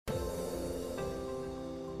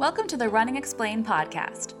Welcome to the Running Explained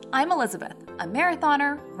podcast. I'm Elizabeth, a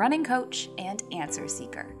marathoner, running coach, and answer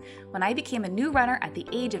seeker. When I became a new runner at the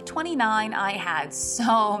age of 29, I had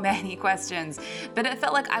so many questions, but it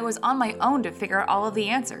felt like I was on my own to figure out all of the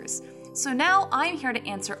answers. So now I'm here to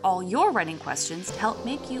answer all your running questions to help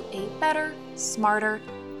make you a better, smarter,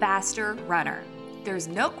 faster runner. There's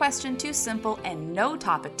no question too simple and no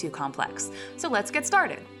topic too complex. So let's get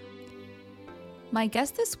started. My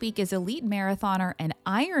guest this week is elite marathoner and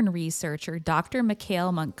iron researcher, Dr.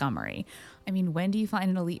 McKale Montgomery. I mean, when do you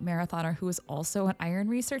find an elite marathoner who is also an iron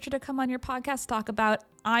researcher to come on your podcast talk about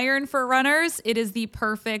iron for runners? It is the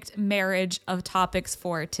perfect marriage of topics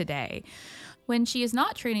for today. When she is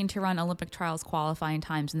not training to run Olympic trials qualifying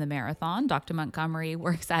times in the marathon, Dr. Montgomery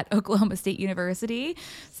works at Oklahoma State University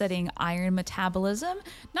studying iron metabolism.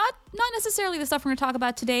 Not necessarily the stuff we're going to talk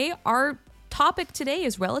about today. Our topic today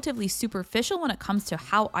is relatively superficial when it comes to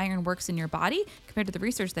how iron works in your body compared to the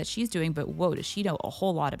research that she's doing, but whoa, does she know a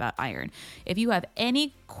whole lot about iron. If you have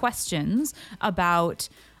any questions about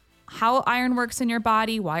how iron works in your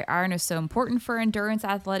body, why iron is so important for endurance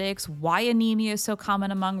athletics, why anemia is so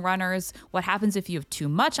common among runners, what happens if you have too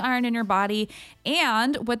much iron in your body,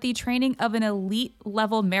 and what the training of an elite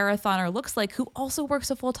level marathoner looks like who also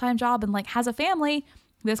works a full-time job and has a family,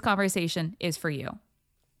 this conversation is for you.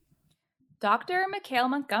 Dr. McKale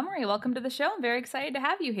Montgomery, welcome to the show. I'm very excited to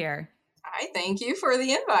have you here. Hi, thank you for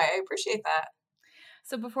the invite. I appreciate that.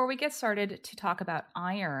 So before we get started to talk about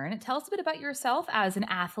iron, tell us a bit about yourself as an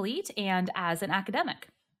athlete and as an academic.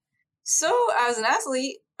 So as an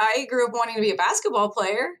athlete, I grew up wanting to be a basketball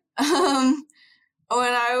player. When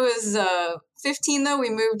I was 15, though, we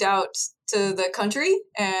moved out to the country,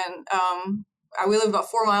 and we lived about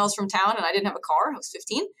 4 miles from town, and I didn't have a car. I was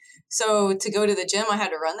 15. So to go to the gym, I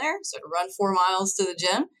had to run there. So to run 4 miles to the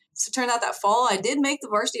gym. So it turned out that fall, I did make the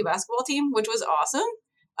varsity basketball team, which was awesome.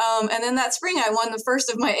 And then that spring, I won the first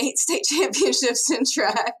of my 8 state championships in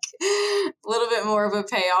track. A little bit more of a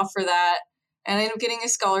payoff for that. And I ended up getting a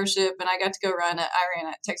scholarship, and I got to go I ran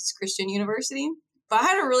at Texas Christian University. But I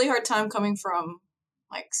had a really hard time coming from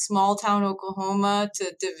small town Oklahoma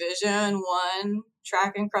to Division I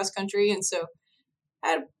track and cross country. And so I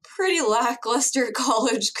had a pretty lackluster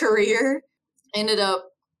college career. Ended up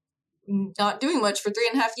not doing much for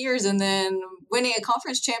 3.5 years, and then winning a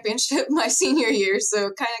conference championship my senior year. So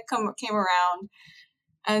it kind of came around.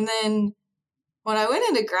 And then when I went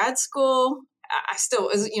into grad school, I still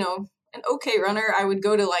was, an okay runner. I would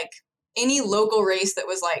go to any local race that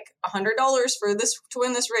was $100 for this to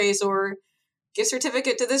win this race, or gift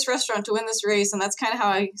certificate to this restaurant to win this race. And that's kind of how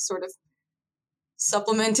I sort of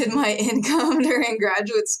supplemented my income during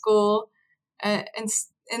graduate school. And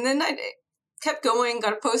then I kept going,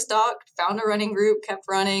 got a postdoc, found a running group, kept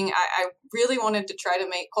running. I really wanted to try to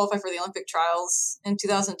qualify for the Olympic trials in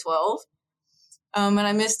 2012. And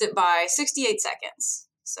I missed it by 68 seconds.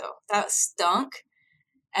 So that stunk.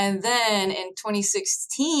 And then in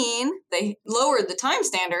 2016, they lowered the time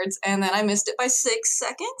standards, and then I missed it by 6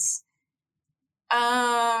 seconds.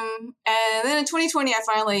 And then in 2020, I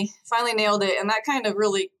finally nailed it, and that kind of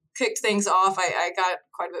really kicked things off. I got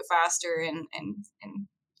quite a bit faster and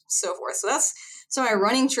so forth. So my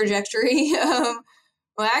running trajectory,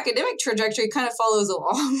 my academic trajectory kind of follows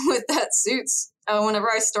along with that suits.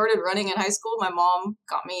 Whenever I started running in high school, my mom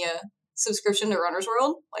got me a subscription to Runner's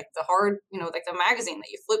World, the magazine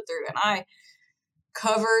that you flip through, and I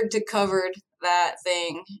covered that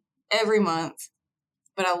thing every month.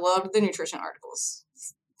 But I loved the nutrition articles.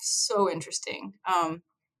 So interesting.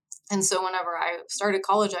 And so whenever I started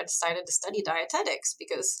college, I decided to study dietetics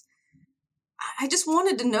because I just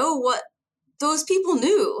wanted to know what those people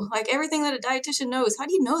knew. Everything that a dietitian knows. How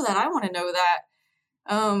do you know that? I want to know that.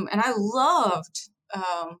 And I loved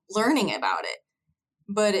learning about it.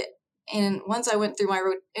 But once I went through my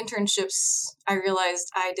internships, I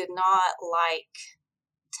realized I did not like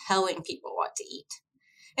telling people what to eat.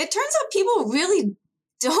 It turns out people really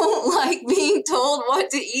don't like being told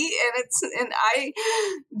what to eat, and I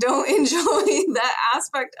don't enjoy that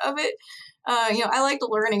aspect of it. I liked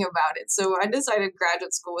learning about it, so I decided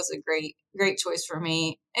graduate school was a great choice for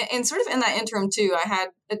me. And sort of in that interim too, I had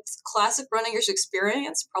a classic runners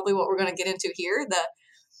experience, probably what we're going to get into here, that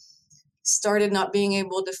started not being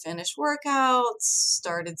able to finish workouts,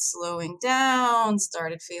 started slowing down,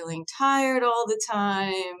 started feeling tired all the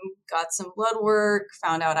time, got some blood work,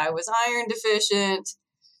 found out I was iron deficient,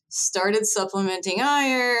 started supplementing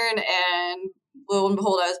iron, and lo and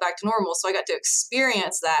behold, I was back to normal. So I got to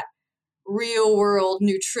experience that real world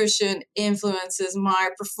nutrition influences my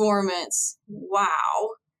performance. Wow.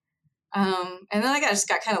 And then I just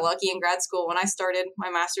got kind of lucky in grad school. When I started my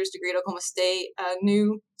master's degree at Oklahoma State, a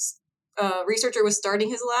new researcher was starting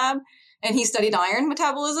his lab, and he studied iron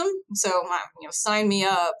metabolism. So, signed me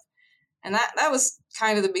up. And that was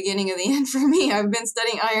kind of the beginning of the end for me. I've been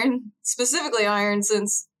studying iron, specifically iron,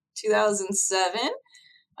 since 2007.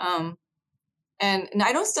 And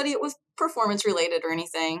I don't study it with performance related or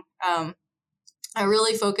anything. I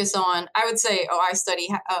really focus on, I would say, I study,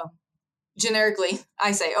 generically,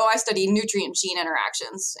 I study nutrient gene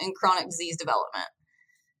interactions in chronic disease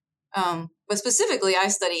development. But specifically, I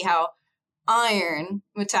study how iron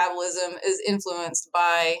metabolism is influenced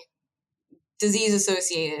by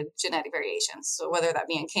disease-associated genetic variations. So whether that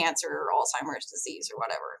be in cancer or Alzheimer's disease or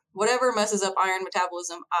whatever messes up iron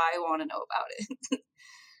metabolism, I want to know about it.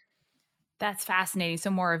 That's fascinating.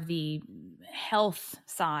 So more of the health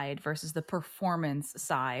side versus the performance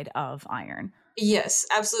side of iron. Yes,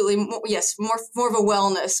 absolutely. Yes, more of a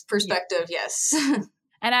wellness perspective. Yeah. Yes.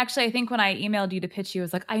 And actually, I think when I emailed you to pitch you, I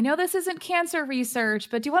was like, I know this isn't cancer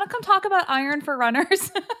research, but do you want to come talk about iron for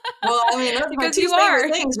runners? Well, I mean, those are my two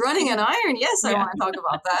favorite things, running and iron. Yes, I want to talk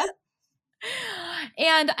about that.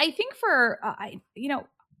 And I think for,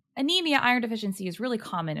 anemia, iron deficiency is really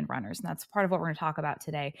common in runners, and that's part of what we're going to talk about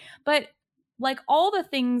today. But like all the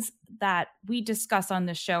things that we discuss on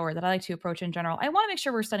this show, or that I like to approach in general, I want to make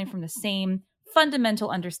sure we're studying from the same fundamental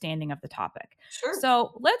understanding of the topic. Sure.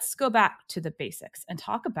 So let's go back to the basics and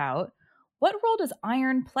talk about, what role does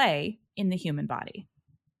iron play in the human body?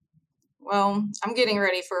 Well, I'm getting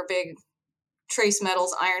ready for a big trace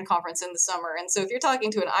metals iron conference in the summer. And so if you're talking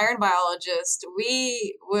to an iron biologist,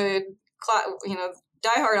 we would,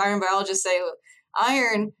 diehard iron biologists say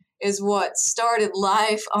iron is what started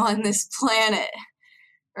life on this planet.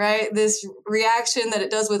 Right? This reaction that it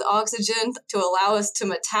does with oxygen to allow us to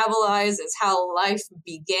metabolize is how life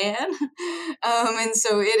began. And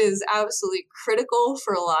so it is absolutely critical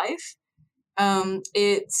for life.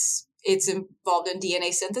 It's involved in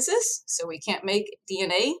DNA synthesis. So we can't make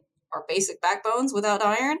DNA, our basic backbones, without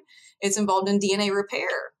iron. It's involved in DNA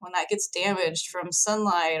repair when that gets damaged from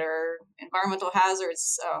sunlight or environmental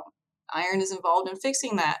hazards. Iron is involved in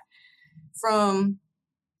fixing that. From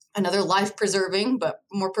another life-preserving but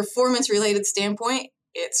more performance-related standpoint,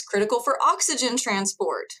 it's critical for oxygen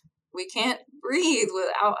transport. We can't breathe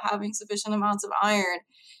without having sufficient amounts of iron.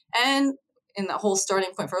 And in the whole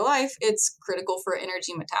starting point for life, it's critical for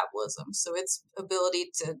energy metabolism. So its ability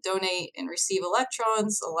to donate and receive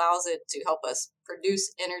electrons allows it to help us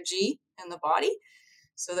produce energy in the body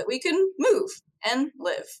so that we can move and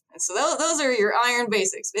live. And so those are your iron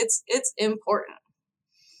basics. It's important.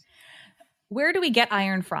 Where do we get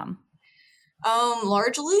iron from?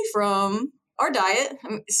 Largely from our diet.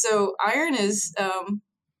 So iron is,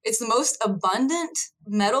 it's the most abundant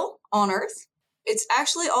metal on Earth. It's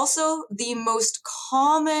actually also the most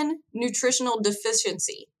common nutritional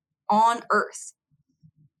deficiency on Earth.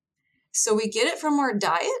 So we get it from our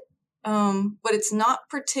diet, but it's not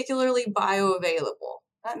particularly bioavailable.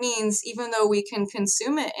 That means even though we can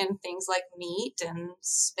consume it in things like meat and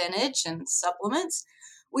spinach and supplements,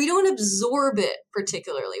 we don't absorb it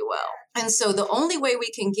particularly well. And so the only way we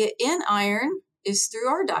can get in iron is through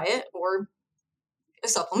our diet or a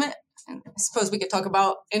supplement. And I suppose we could talk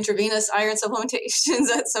about intravenous iron supplementations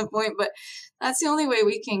at some point, but that's the only way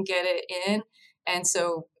we can get it in. And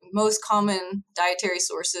so most common dietary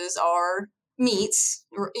sources are meats,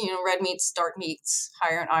 red meats, dark meats,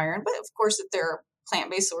 higher in iron, but of course if there are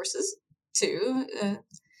plant-based sources too.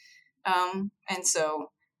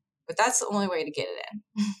 But that's the only way to get it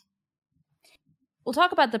in. We'll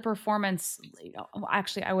talk about the performance.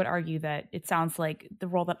 Actually, I would argue that it sounds like the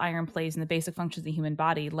role that iron plays in the basic functions of the human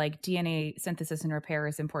body, like DNA synthesis and repair,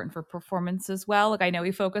 is important for performance as well. Like I know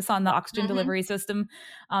we focus on the oxygen delivery system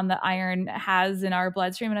that iron has in our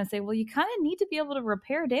bloodstream. And I say, well, you kind of need to be able to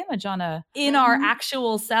repair damage in our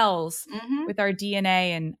actual cells with our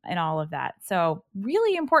DNA and all of that. So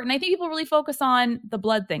really important. I think people really focus on the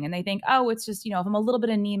blood thing and they think, oh, it's just, if I'm a little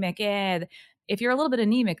bit anemic, if you're a little bit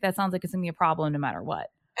anemic, that sounds like it's going to be a problem no matter what.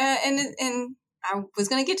 And I was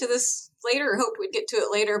going to get to this later, or hoped we'd get to it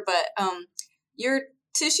later, but your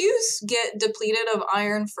tissues get depleted of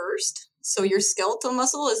iron first. So your skeletal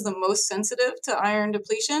muscle is the most sensitive to iron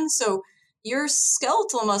depletion. So your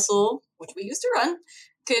skeletal muscle, which we use to run,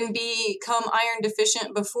 can become iron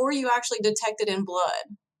deficient before you actually detect it in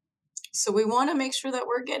blood. So we want to make sure that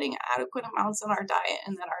we're getting adequate amounts in our diet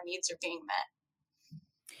and that our needs are being met.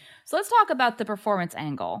 So let's talk about the performance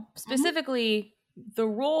angle, specifically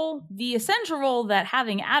the essential role that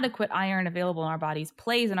having adequate iron available in our bodies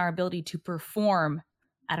plays in our ability to perform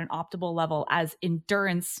at an optimal level as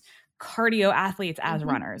endurance cardio athletes as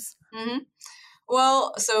runners? Mm-hmm.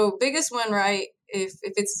 Well, so biggest one, right? If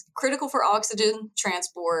it's critical for oxygen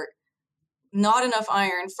transport, not enough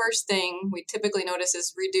iron, first thing we typically notice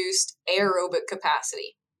is reduced aerobic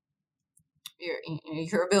capacity.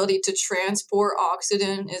 Your ability to transport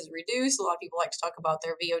oxygen is reduced. A lot of people like to talk about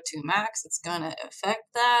their VO2 max. It's going to affect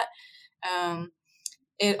that.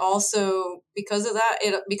 It also, because of that,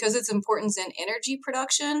 because its importance in energy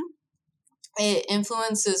production, it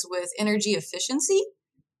influences with energy efficiency.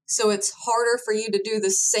 So it's harder for you to do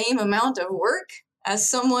the same amount of work as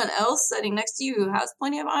someone else sitting next to you who has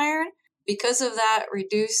plenty of iron. Because of that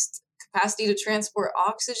reduced capacity to transport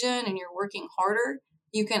oxygen and you're working harder,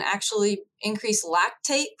 you can actually increase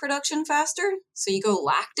lactate production faster. So you go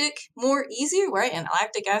lactic more easier, right? And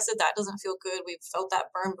lactic acid, that doesn't feel good. We've felt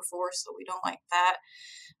that burn before, so we don't like that.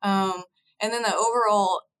 And then the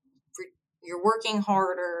overall, you're working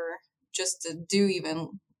harder just to do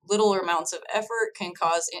even littler amounts of effort can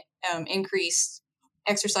cause increased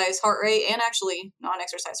exercise heart rate and actually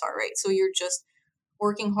non-exercise heart rate. So you're just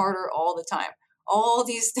working harder all the time. All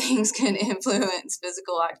these things can influence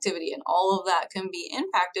physical activity, and all of that can be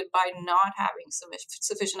impacted by not having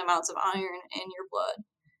sufficient amounts of iron in your blood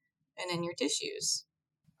and in your tissues.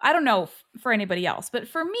 I don't know for anybody else, but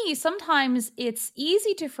for me, sometimes it's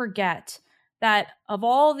easy to forget that of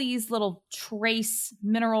all these little trace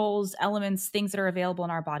minerals, elements, things that are available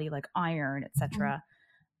in our body, like iron, etc.,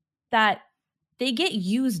 that they get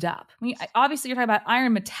used up. I mean, obviously you're talking about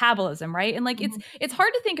iron metabolism, right? And like it's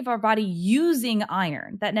hard to think of our body using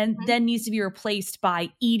iron that then needs to be replaced by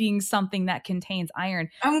eating something that contains iron.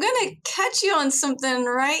 I'm gonna catch you on something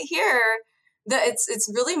right here that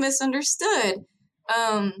it's really misunderstood.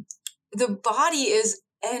 The body is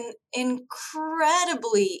an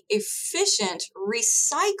incredibly efficient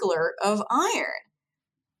recycler of iron.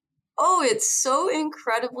 Oh, it's so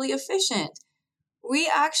incredibly efficient. We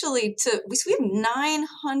actually we have 900,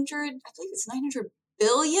 I believe it's 900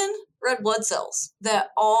 billion red blood cells that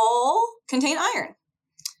all contain iron.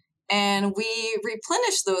 And we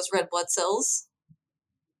replenish those red blood cells.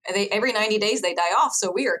 Every 90 days they die off.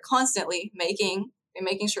 So we are constantly making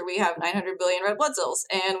sure we have 900 billion red blood cells,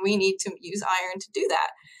 and we need to use iron to do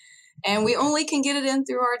that. And we only can get it in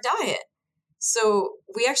through our diet. So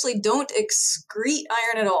we actually don't excrete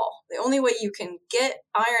iron at all. The only way you can get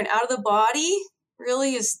iron out of the body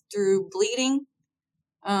really is through bleeding.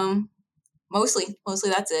 Mostly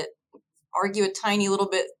that's it. Argue a tiny little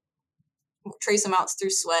bit, trace amounts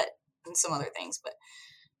through sweat and some other things. But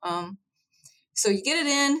so you get it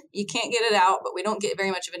in, you can't get it out, but we don't get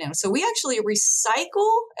very much of it in. So we actually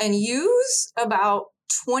recycle and use about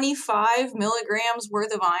 25 milligrams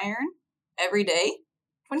worth of iron every day.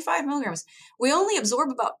 25 milligrams. We only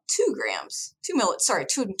absorb about 2 grams, 2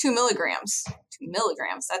 milligrams. 2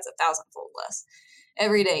 milligrams, that's 1,000-fold less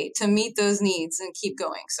every day to meet those needs and keep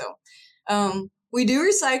going. So we do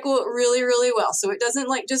recycle it really, really well. So it doesn't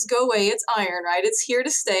like just go away. It's iron, right? It's here to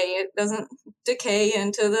stay. It doesn't decay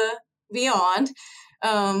into the beyond.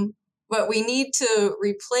 But we need to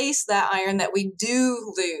replace that iron that we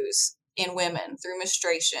do lose in women through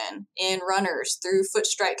menstruation, in runners through foot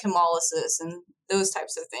strike hemolysis and those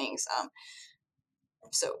types of things.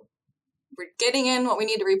 So we're getting in what we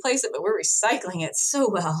need to replace it, but we're recycling it so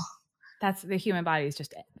well. That's the human body is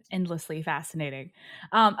just endlessly fascinating.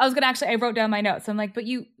 I wrote down my notes. I'm like, but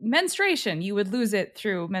menstruation, you would lose it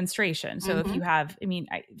through menstruation. So if you have,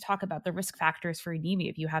 I talk about the risk factors for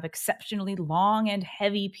anemia. If you have exceptionally long and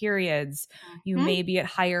heavy periods, you may be at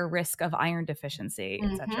higher risk of iron deficiency,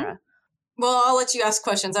 etc. Well, I'll let you ask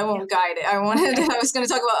questions. I won't guide it. I was going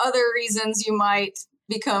to talk about other reasons you might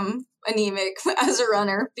become anemic as a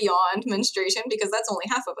runner beyond menstruation, because that's only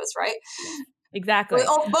half of us, right? Exactly.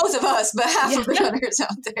 Well, both of us, but half of the runners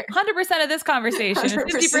out there. 100% of this conversation is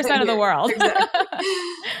 50% of the world. Exactly.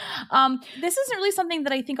 This isn't really something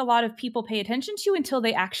that I think a lot of people pay attention to until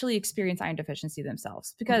they actually experience iron deficiency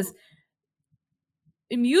themselves. Because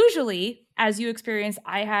usually, as you experience,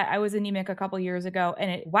 I was anemic a couple years ago,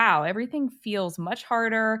 and everything feels much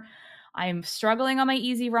harder. I'm struggling on my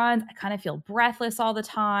easy runs. I kind of feel breathless all the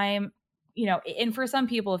time. And for some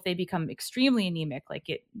people, if they become extremely anemic,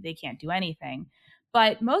 they can't do anything.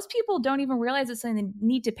 But most people don't even realize it's something they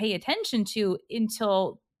need to pay attention to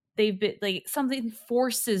until they've been something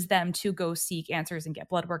forces them to go seek answers and get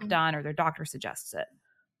blood work done, or their doctor suggests it.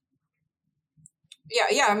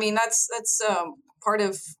 Yeah. I mean, that's part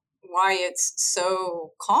of why it's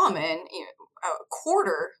so common.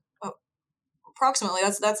 Approximately,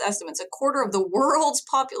 that's estimates. A quarter of the world's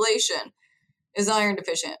population is iron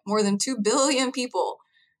deficient. More than 2 billion people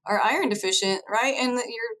are iron deficient, right? And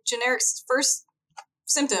your generic first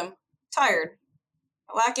symptom tired.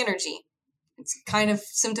 I lack energy. It's kind of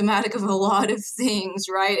symptomatic of a lot of things,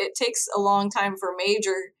 right? It takes a long time for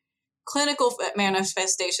major clinical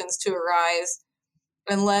manifestations to arise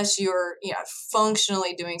unless you're,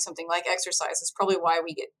 functionally doing something like exercise. It's probably why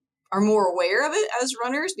we are more aware of it as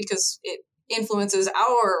runners, because it influences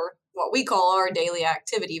what we call our daily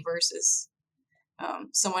activity versus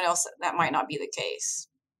someone else that might not be the case.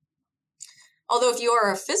 Although if you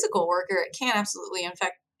are a physical worker, it can absolutely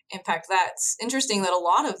impact that. It's interesting that a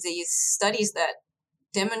lot of these studies that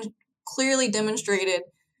clearly demonstrated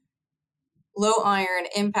low iron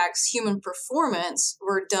impacts human performance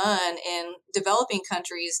were done in developing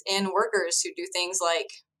countries in workers who do things like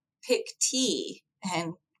pick tea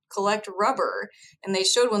and collect rubber. And they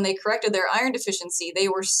showed when they corrected their iron deficiency, they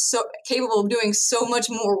were so capable of doing so much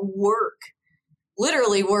more work,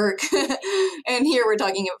 literally work. And here we're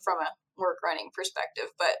talking from a work running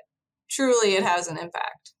perspective, but truly it has an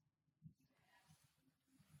impact.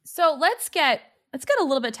 So let's get a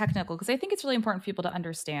little bit technical, because I think it's really important for people to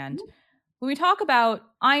understand. When we talk about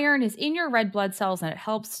iron is in your red blood cells and it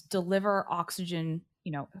helps deliver oxygen,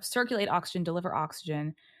 circulate oxygen, deliver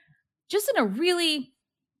oxygen, just in a really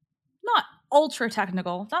not ultra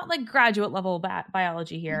technical, not like graduate level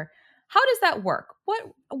biology here. How does that work?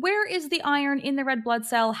 Where is the iron in the red blood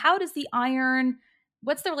cell? What's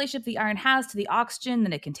the relationship the iron has to the oxygen?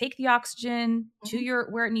 Then it can take the oxygen to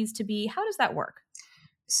where it needs to be. How does that work?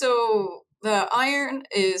 So the iron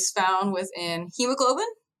is found within hemoglobin.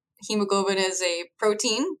 Hemoglobin is a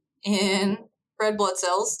protein in red blood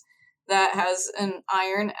cells that has an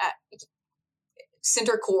iron at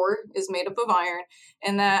center core is made up of iron,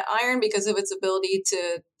 and that iron, because of its ability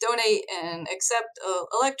to donate and accept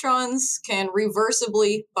electrons, can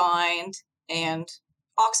reversibly bind and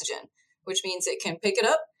oxygen, which means it can pick it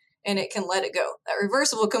up and it can let it go. That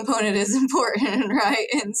reversible component is important, right?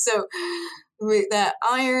 And so that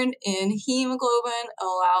iron in hemoglobin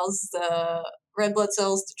allows the red blood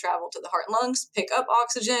cells to travel to the heart and lungs, pick up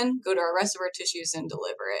oxygen, go to our rest of our tissues, and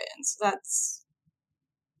deliver it. And so that's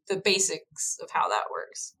the basics of how that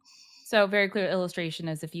works. So very clear illustration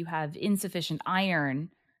is if you have insufficient iron,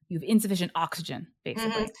 you have insufficient oxygen,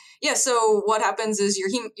 basically. Yeah, so what happens is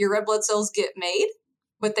your red blood cells get made,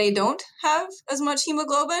 but they don't have as much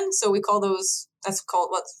hemoglobin. So we call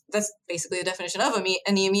that's basically the definition of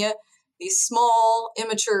anemia. These small,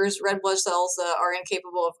 immature red blood cells that are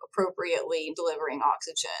incapable of appropriately delivering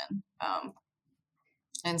oxygen.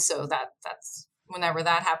 And so that's whenever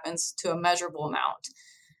that happens to a measurable amount,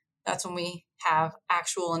 that's when we have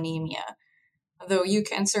actual anemia. Though you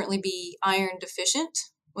can certainly be iron deficient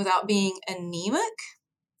without being anemic.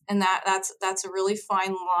 And that's a really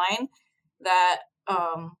fine line that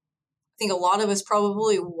I think a lot of us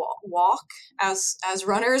probably walk as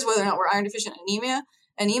runners, whether or not we're iron deficient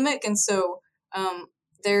anemic. And so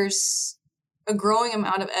there's a growing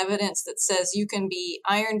amount of evidence that says you can be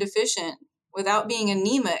iron deficient without being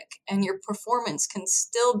anemic and your performance can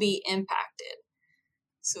still be impacted.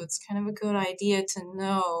 So it's kind of a good idea to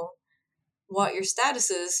know what your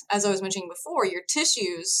status is. As I was mentioning before, your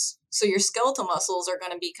tissues, so your skeletal muscles are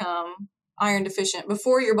going to become iron deficient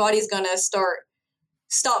before your body's going to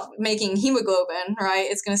stop making hemoglobin, right?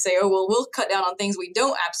 It's going to say, oh, well, we'll cut down on things we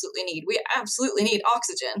don't absolutely need. We absolutely need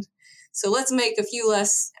oxygen. So let's make a few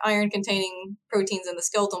less iron-containing proteins in the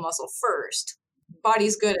skeletal muscle first.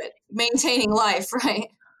 Body's good at maintaining life, right?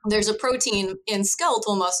 There's a protein in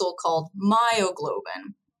skeletal muscle called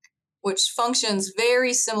myoglobin, which functions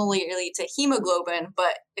very similarly to hemoglobin,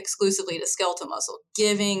 but exclusively to skeletal muscle,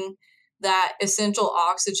 giving that essential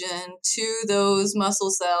oxygen to those muscle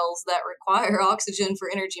cells that require oxygen for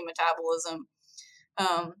energy metabolism.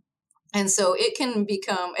 And so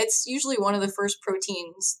it's usually one of the first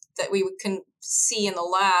proteins that we can see in the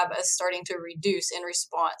lab as starting to reduce in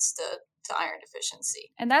response to iron deficiency.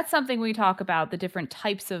 And that's something we talk about, the different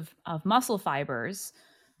types of muscle fibers,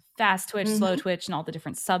 fast twitch, slow twitch, and all the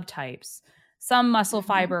different subtypes. Some muscle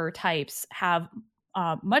fiber types have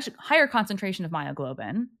much higher concentration of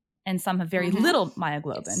myoglobin, and some have very little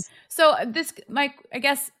myoglobin. Yes. So I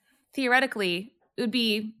guess theoretically, it would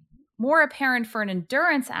be more apparent for an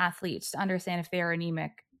endurance athlete to understand if they're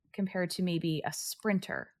anemic compared to maybe a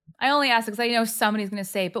sprinter. I only ask because I know somebody's going to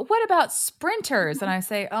say, but what about sprinters? And I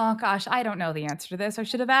say, oh gosh, I don't know the answer to this. I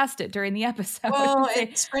should have asked it during the episode. Well,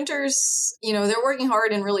 sprinters, they're working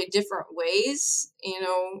hard in really different ways,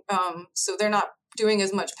 so they're not doing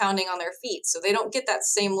as much pounding on their feet. So they don't get that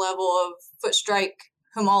same level of foot strike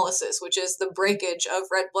hemolysis, which is the breakage of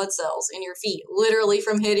red blood cells in your feet, literally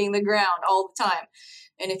from hitting the ground all the time.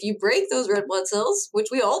 And if you break those red blood cells, which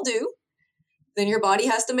we all do, then your body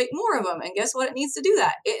has to make more of them. And guess what? It needs to do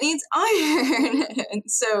that. It needs iron. And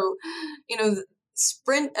so,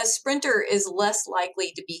 a sprinter is less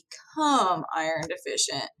likely to become iron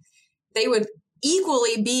deficient. They would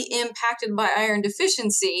equally be impacted by iron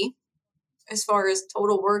deficiency as far as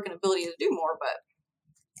total work and ability to do more,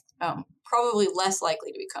 but probably less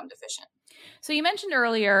likely to become deficient. So you mentioned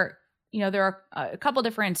earlier, there are a couple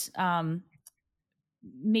different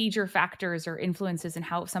major factors or influences in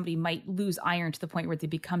how somebody might lose iron to the point where they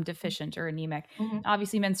become deficient or anemic. Mm-hmm.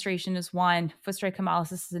 Obviously, menstruation is one. Fistulae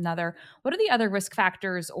hemolysis is another. What are the other risk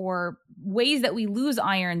factors or ways that we lose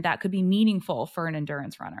iron that could be meaningful for an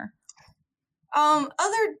endurance runner?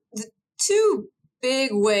 The two big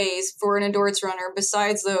ways for an endurance runner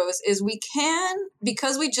besides those is we can,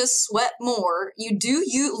 because we just sweat more, you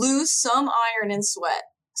lose some iron in sweat.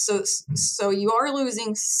 So you are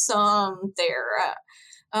losing some there.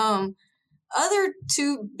 Other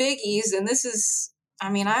two biggies, and this is,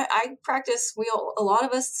 I practice, a lot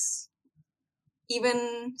of us,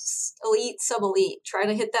 even elite, sub-elite, try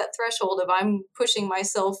to hit that threshold of I'm pushing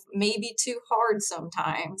myself maybe too hard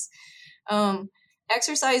sometimes.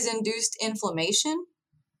 Exercise-induced inflammation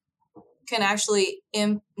can actually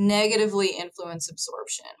negatively influence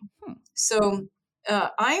absorption. So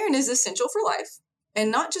iron is essential for life, and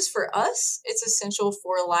not just for us. It's essential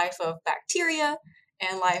for life of bacteria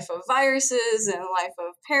and life of viruses and life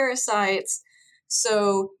of parasites.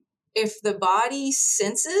 So if the body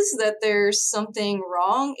senses that there's something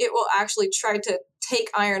wrong, it will actually try to take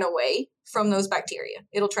iron away from those bacteria.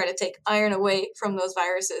 It'll try to take iron away from those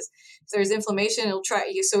viruses. If there's inflammation, it'll try.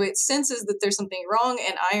 So it senses that there's something wrong,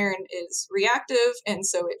 and iron is reactive, and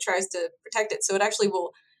so it tries to protect it. So it actually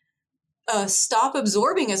will stop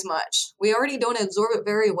absorbing as much. We already don't absorb it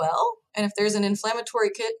very well, and if there's an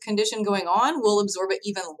inflammatory condition going on, we'll absorb it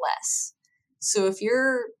even less. So if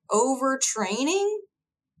you're overtraining,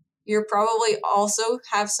 you're probably also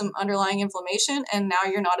have some underlying inflammation, and now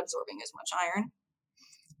you're not absorbing as much iron,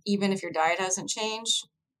 even if your diet hasn't changed.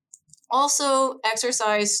 Also,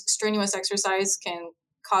 strenuous exercise can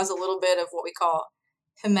cause a little bit of what we call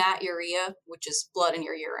hematuria, which is blood in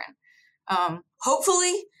your urine.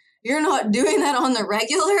 Hopefully, you're not doing that on the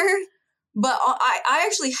regular, but I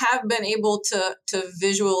actually have been able to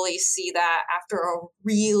visually see that after a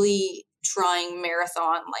really trying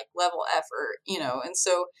marathon like level effort, and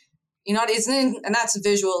so and that's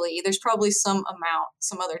visually. There's probably some amount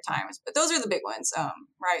some other times, but those are the big ones,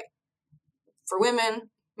 right? For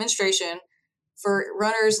women, menstruation. For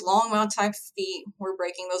runners, long mountain type feet, we're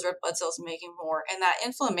breaking those red blood cells and making more, and that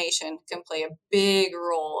inflammation can play a big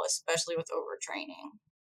role, especially with overtraining.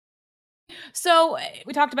 So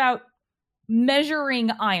we talked about measuring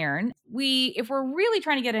iron. If we're really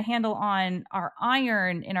trying to get a handle on our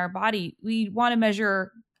iron in our body, we want to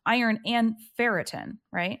measure iron and ferritin,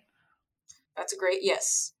 right? That's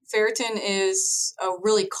yes. Ferritin is a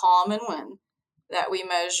really common one that we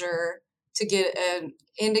measure to get an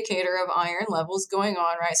indicator of iron levels going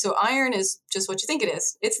on, right? So iron is just what you think it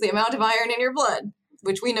is. It's the amount of iron in your blood,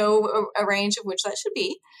 which we know a range of which that should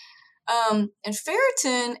be. And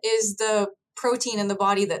ferritin is the protein in the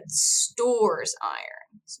body that stores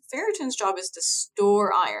iron. So ferritin's job is to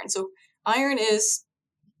store iron. So iron is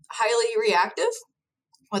highly reactive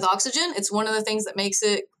with oxygen. It's one of the things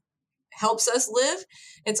that helps us live.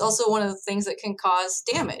 It's also one of the things that can cause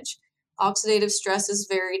damage. Oxidative stress is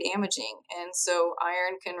very damaging, and so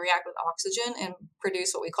iron can react with oxygen and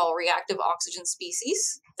produce what we call reactive oxygen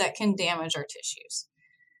species that can damage our tissues.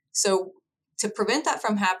 So to prevent that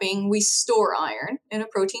from happening, we store iron in a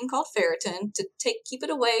protein called ferritin to keep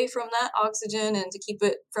it away from that oxygen and to keep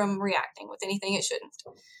it from reacting with anything it shouldn't.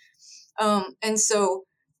 And so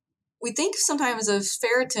we think sometimes of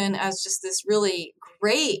ferritin as just this really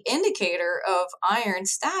great indicator of iron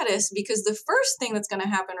status, because the first thing that's going to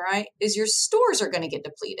happen, right, is your stores are going to get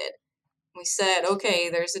depleted. We said, okay,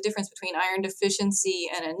 there's a difference between iron deficiency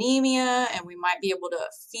and anemia, and we might be able to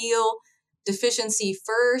feel deficiency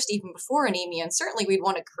first, even before anemia. And certainly we'd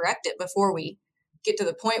want to correct it before we get to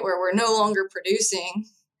the point where we're no longer producing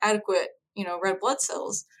adequate, red blood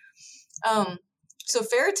cells. So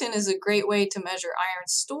ferritin is a great way to measure iron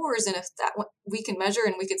stores, and if that we can measure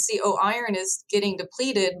and we can see, iron is getting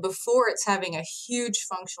depleted before it's having a huge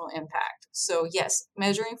functional impact. So yes,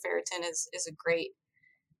 measuring ferritin is a great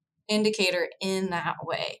indicator in that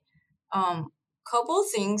way. Couple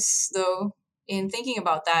things though, in thinking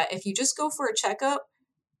about that, if you just go for a checkup,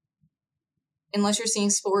 unless you're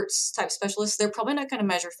seeing sports type specialists, they're probably not going to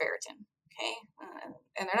measure ferritin. Okay.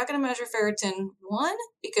 And they're not going to measure ferritin, one,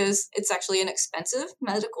 because it's actually an expensive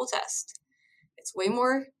medical test. It's way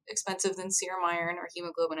more expensive than serum iron or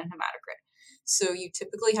hemoglobin and hematocrit. So you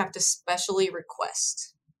typically have to specially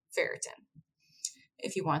request ferritin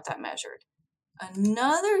if you want that measured.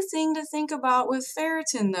 Another thing to think about with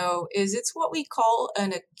ferritin, though, is it's what we call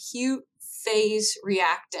an acute phase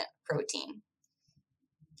reactant protein.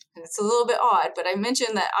 And it's a little bit odd, but I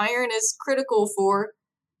mentioned that iron is critical for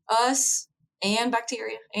us and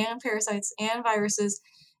bacteria and parasites and viruses.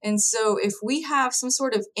 And so if we have some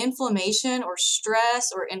sort of inflammation or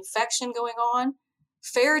stress or infection going on,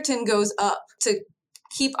 ferritin goes up to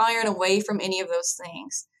keep iron away from any of those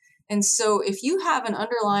things. And so if you have an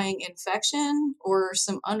underlying infection or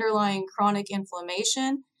some underlying chronic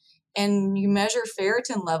inflammation and you measure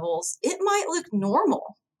ferritin levels, it might look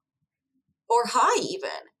normal or high even,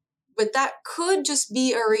 but that could just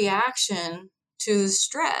be a reaction to the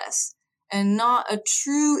stress and not a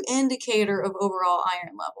true indicator of overall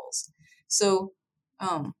iron levels. So you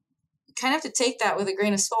kind of have to take that with a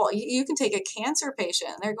grain of salt. You can take a cancer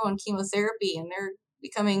patient, and they're going chemotherapy, and they're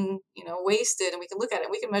becoming, wasted, and we can look at it,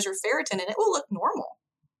 and we can measure ferritin, and it will look normal.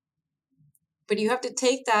 But you have to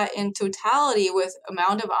take that in totality with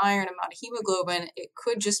amount of iron, amount of hemoglobin. It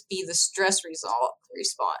could just be the stress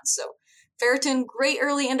response. So ferritin, great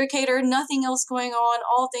early indicator, nothing else going on,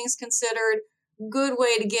 all things considered, good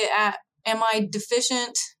way to get at, am I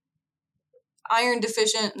deficient, iron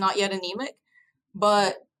deficient, not yet anemic,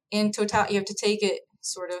 but in total, you have to take it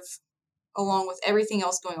sort of along with everything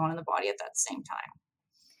else going on in the body at that same time.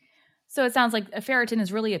 So it sounds like a ferritin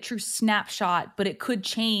is really a true snapshot, but it could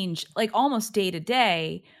change like almost day to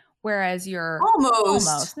day, whereas you're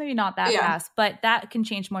almost maybe not that fast, but that can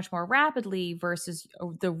change much more rapidly versus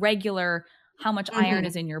the regular how much iron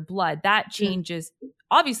is in your blood. That changes,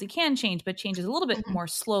 obviously can change, but changes a little bit more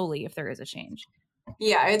slowly if there is a change.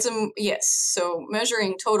 Yeah, yes. So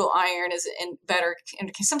measuring total iron is better.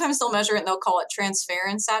 And sometimes they'll measure it and they'll call it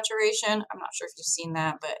transferrin saturation. I'm not sure if you've seen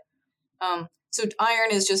that, but so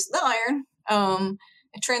iron is just the iron.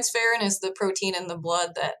 Transferrin is the protein in the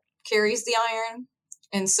blood that carries the iron.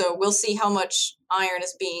 And so we'll see how much iron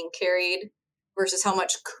is being carried versus how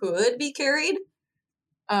much could be carried.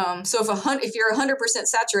 So if you're 100%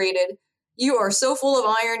 saturated, you are so full of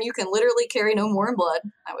iron, you can literally carry no more in blood.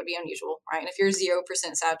 That would be unusual, right? And if you're 0%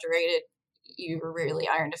 saturated, you're really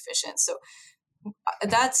iron deficient. So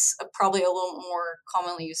that's probably a little more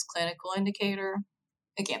commonly used clinical indicator.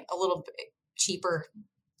 Again, a little bit cheaper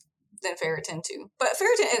than ferritin too. But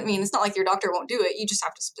ferritin, it's not like your doctor won't do it. You just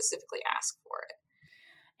have to specifically ask for it.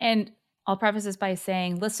 And I'll preface this by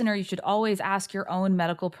saying, listener, you should always ask your own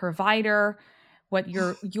medical provider what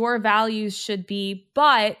your values should be.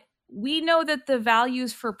 But we know that the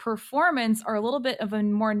values for performance are a little bit of a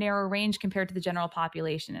more narrow range compared to the general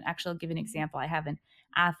population. And actually, I'll give an example. I have an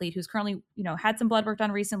athlete who's currently, had some blood work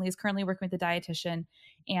done recently, is currently working with a dietitian,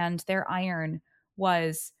 and their iron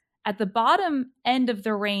was at the bottom end of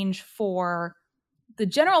the range for the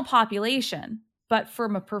general population, but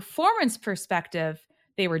from a performance perspective,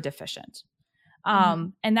 they were deficient.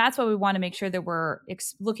 And that's why we want to make sure that we're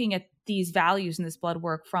looking at these values in this blood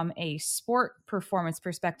work from a sport performance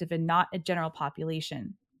perspective and not a general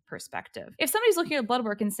population perspective. If somebody's looking at blood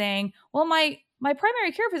work and saying, well, my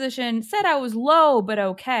primary care physician said I was low, but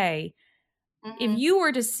okay. If you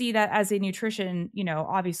were to see that as a nutrition,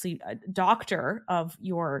 obviously a doctor of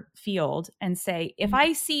your field, and say, if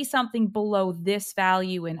I see something below this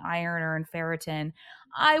value in iron or in ferritin,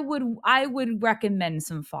 I would recommend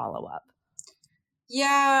some follow-up.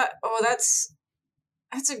 Yeah. Oh, that's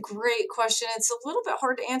a great question. It's a little bit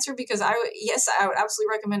hard to answer because I would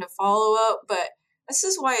absolutely recommend a follow-up, but this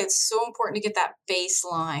is why it's so important to get that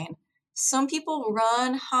baseline. Some people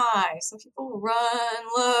run high, some people run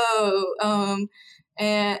low.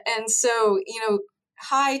 And so,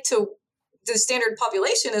 high to the standard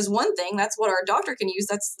population is one thing. That's what our doctor can use.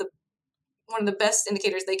 That's one of the best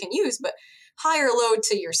indicators they can use, but high or low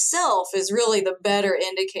to yourself is really the better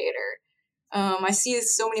indicator. I see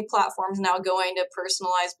so many platforms now going to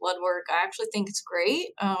personalized blood work. I actually think it's great.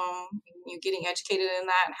 Getting educated in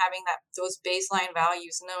that and having those baseline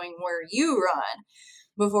values, knowing where you run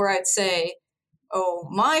before I'd say, oh,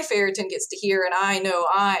 my ferritin gets to here and I know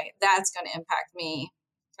that's going to impact me.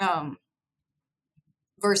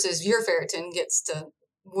 Versus your ferritin gets to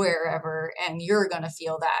wherever and you're going to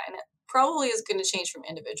feel that. And it probably is going to change from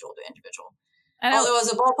individual to individual. Although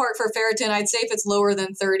as a ballpark for ferritin, I'd say if it's lower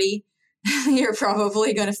than 30, you're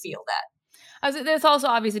probably going to feel that. This also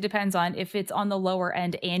obviously depends on if it's on the lower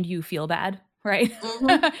end and you feel bad, right?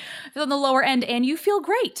 If it's on the lower end and you feel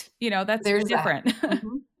great, that's different.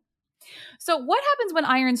 So what happens when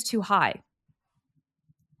iron's too high?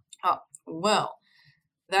 Oh, well,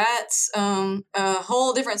 That's a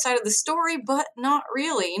whole different side of the story, but not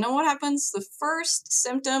really. You know what happens? The first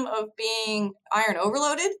symptom of being iron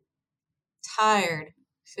overloaded? Tired,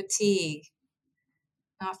 fatigue,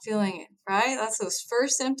 not feeling it, right? That's those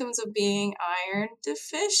first symptoms of being iron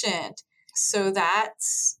deficient. So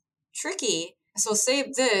that's tricky. So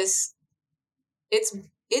save this.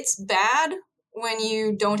 It's bad when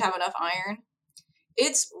you don't have enough iron.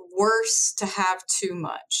 It's worse to have too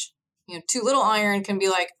much. You know, too little iron can be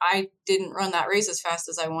like, I didn't run that race as fast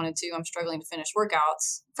as I wanted to. I'm struggling to finish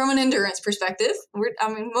workouts. From an endurance perspective,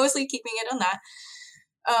 I'm mostly keeping it on that.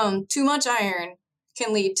 Too much iron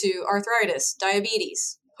can lead to arthritis,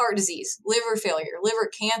 diabetes, heart disease, liver failure, liver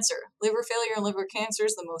cancer. Liver failure and liver cancer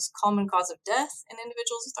is the most common cause of death in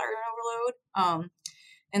individuals with iron overload.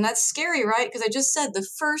 And that's scary, right? Because I just said the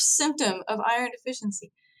first symptom of iron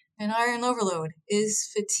deficiency and iron overload is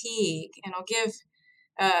fatigue. And I'll give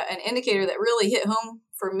an indicator that really hit home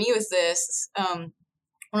for me with this. One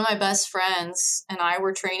of my best friends and I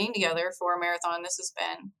were training together for a marathon. This has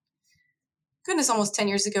been, goodness, almost 10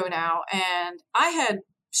 years ago now. And I had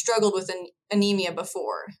struggled with anemia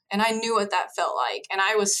before, and I knew what that felt like. And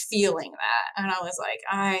I was feeling that. And I was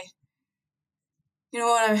like, you know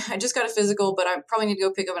what, I just got a physical, but I probably need to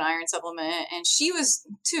go pick up an iron supplement. And she was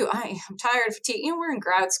too. I'm tired, fatigued. You know, we're in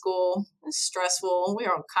grad school. It's stressful. We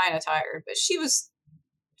were all kind of tired, but she was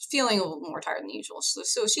feeling a little more tired than usual.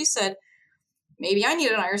 So she said, maybe I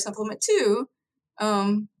need an iron supplement too.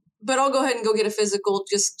 But I'll go ahead and go get a physical.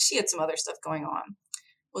 Just, she had some other stuff going on.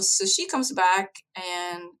 Well, so she comes back,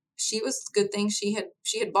 and she was, good thing she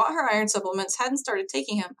had bought her iron supplements, hadn't started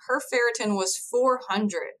taking him. Her ferritin was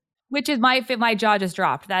 400. Which is my jaw just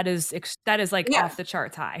dropped. That is like off the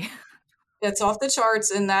charts high. That's off the charts,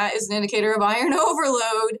 and that is an indicator of iron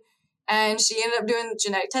overload. And she ended up doing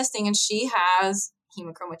genetic testing, and she has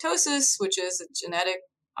hemochromatosis, which is a genetic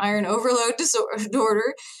iron overload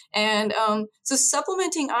disorder. And so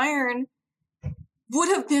supplementing iron would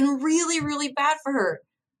have been really, really bad for her.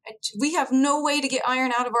 We have no way to get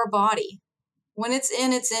iron out of our body. When it's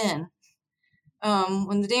in, it's in.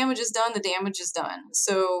 When the damage is done, the damage is done.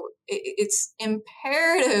 So it's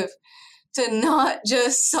imperative to not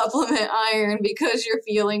just supplement iron because you're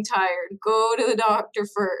feeling tired. Go to the doctor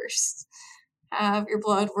first. Have your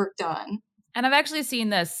blood work done. And I've actually seen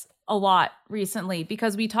this a lot recently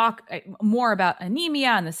because we talk more about anemia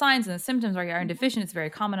and the signs and the symptoms of iron deficient. It's very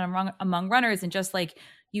common among runners. And just like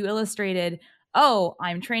you illustrated, oh,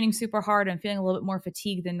 I'm training super hard. I'm feeling a little bit more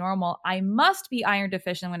fatigued than normal. I must be iron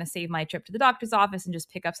deficient. I'm going to save my trip to the doctor's office and just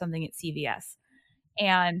pick up something at CVS.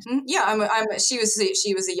 And she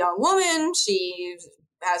was a young woman. She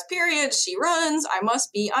has periods. She runs. I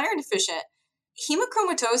must be iron deficient.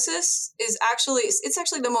 Hemochromatosis is actually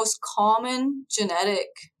the most common genetic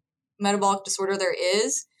metabolic disorder there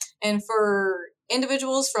is. And for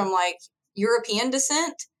individuals from like European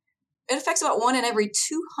descent, it affects about 1 in every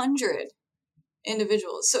 200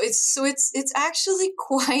 individuals. So it's actually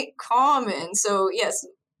quite common. So yes,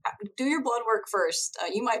 do your blood work first.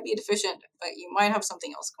 You might be deficient, but you might have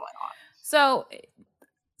something else going on. So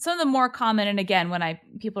some of the more common, and again, when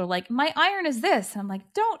people are like, my iron is this, I'm like,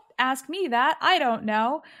 don't ask me that. I don't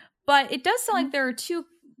know. But it does sound like there are two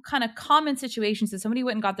kind of common situations that somebody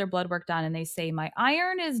went and got their blood work done and they say, my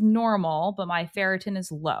iron is normal, but my ferritin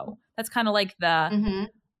is low. That's kind of like the,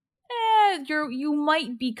 you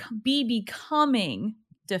might be becoming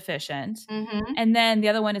deficient. Mm-hmm. And then the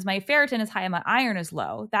other one is my ferritin is high and my iron is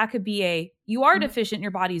low. That could be you are deficient, your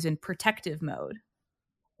body's in protective mode.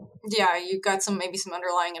 Yeah, you've got maybe some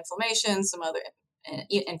underlying inflammation, some other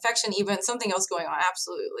infection, even something else going on.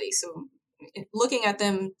 Absolutely. So looking at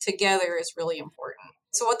them together is really important.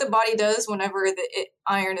 So what the body does whenever the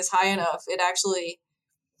iron is high enough, it actually,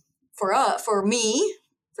 for me,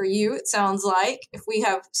 for you, it sounds like if we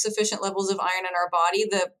have sufficient levels of iron in our body,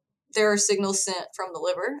 there are signals sent from the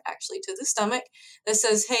liver actually to the stomach that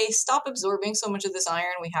says, hey, stop absorbing so much of this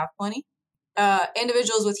iron. We have plenty.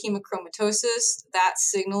 Individuals with hemochromatosis, that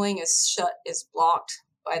signaling is blocked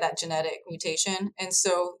by that genetic mutation. And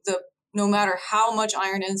so no matter how much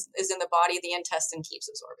iron is in the body, the intestine keeps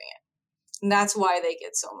absorbing it. And that's why they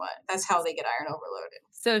get so much. That's how they get iron overloaded.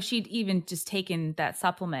 So if she'd even just taken that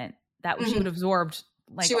supplement, she would have absorbed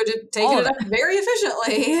she would have taken it up very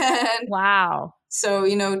efficiently. And wow. So,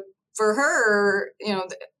 for her,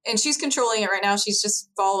 and she's controlling it right now. She's just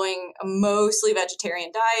following a mostly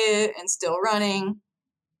vegetarian diet and still running.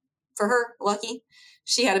 For her, lucky,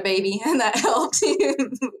 she had a baby and that helped. She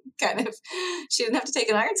didn't have to take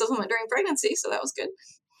an iron supplement during pregnancy. So that was good.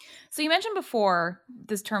 So you mentioned before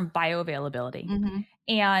this term bioavailability. Mm-hmm.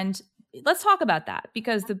 And let's talk about that,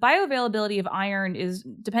 because the bioavailability of iron is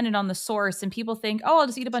dependent on the source, and people think, oh, I'll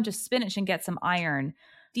just eat a bunch of spinach and get some iron.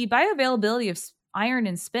 The bioavailability of iron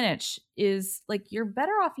in spinach is like, you're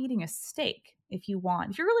better off eating a steak if you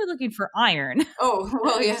want, if you're really looking for iron. Oh,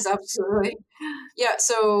 well, yes, absolutely. Yeah,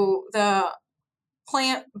 so the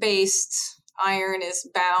plant-based iron is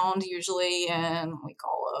bound usually in what we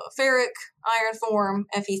call a ferric iron form,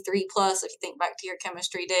 Fe3+, if you think back to your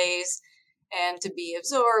chemistry days. And to be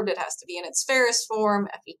absorbed, it has to be in its ferrous form,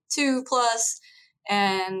 Fe2+.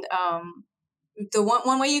 And the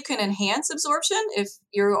one way you can enhance absorption, if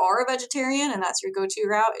you are a vegetarian and that's your go-to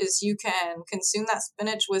route, is you can consume that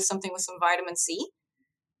spinach with something with some vitamin C.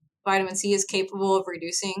 Vitamin C is capable of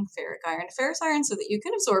reducing ferric iron to ferrous iron so that you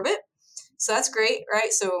can absorb it. So that's great,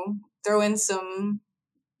 right? So throw in some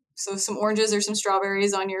oranges or some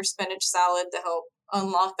strawberries on your spinach salad to help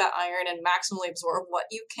unlock that iron and maximally absorb what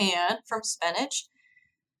you can from spinach.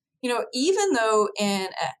 Even though in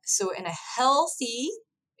a healthy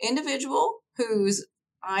individual whose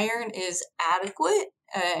iron is adequate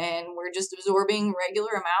and we're just absorbing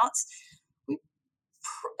regular amounts, we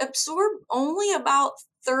absorb only about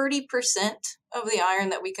 30% of the iron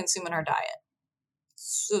that we consume in our diet.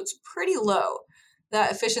 So it's pretty low.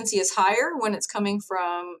 That efficiency is higher when it's coming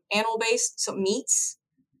from animal-based, so meats,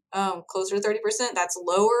 closer to 30%. That's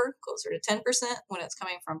lower, closer to 10% when it's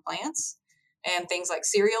coming from plants and things like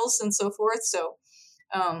cereals and so forth. So,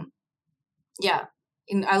 yeah,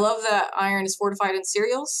 and I love that iron is fortified in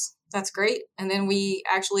cereals. That's great. And then we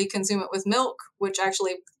actually consume it with milk, which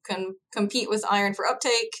actually can compete with iron for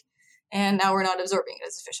uptake. And now we're not absorbing it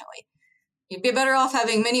as efficiently. You'd be better off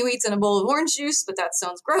having mini wheats in a bowl of orange juice, but that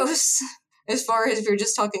sounds gross as far as if you're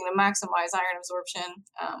just talking to maximize iron absorption.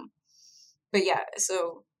 But yeah,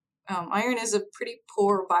 so iron is a pretty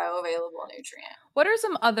poor bioavailable nutrient. What are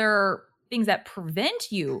some other things that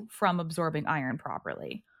prevent you from absorbing iron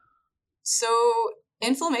properly? So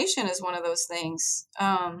inflammation is one of those things.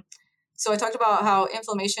 So I talked about how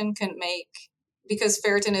inflammation can because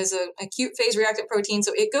ferritin is an acute phase reactant protein,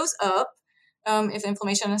 so it goes up if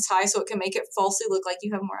inflammation is high, so it can make it falsely look like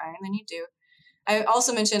you have more iron than you do. I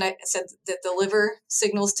also mentioned, I said that the liver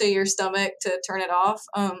signals to your stomach to turn it off.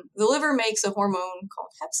 The liver makes a hormone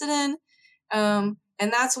called hepcidin, and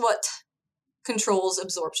that's what controls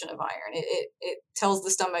absorption of iron. It tells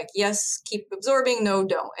the stomach, yes, keep absorbing, no,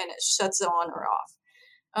 don't, and it shuts it on or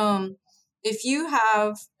off. If you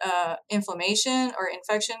have inflammation or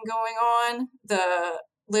infection going on, the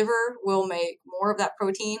liver will make more of that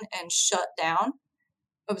protein and shut down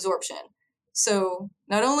absorption. So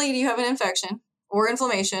not only do you have an infection or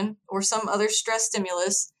inflammation or some other stress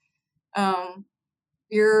stimulus,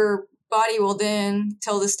 your body will then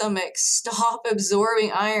tell the stomach, stop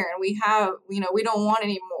absorbing iron. We don't want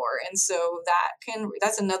any more. And so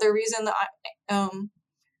that's another reason that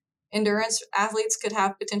endurance athletes could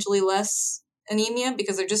have potentially less anemia,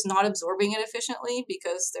 because they're just not absorbing it efficiently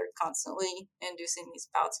because they're constantly inducing these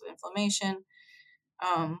bouts of inflammation.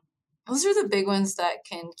 Those are the big ones that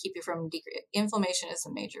can keep you from inflammation is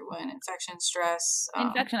a major one. Infection, stress.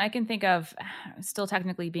 Infection, I can think of still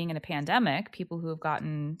technically being in a pandemic, people who have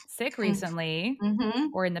gotten sick recently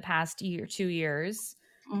or in the past 2 years,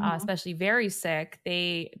 especially very sick.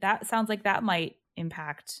 That sounds like that might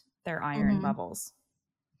impact their iron levels.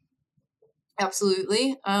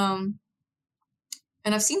 Absolutely.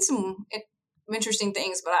 And I've seen some interesting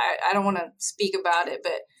things, but I don't want to speak about it,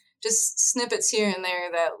 but just snippets here and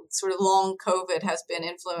there that sort of long COVID has been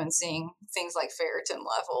influencing things like ferritin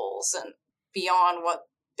levels and beyond what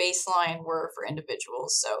baseline were for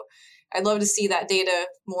individuals. So I'd love to see that data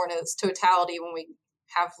more in its totality when we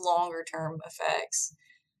have longer term effects.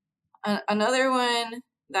 Another one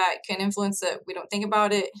that can influence it, we don't think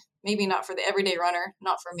about it, maybe not for the everyday runner,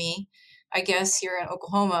 not for me, I guess, here in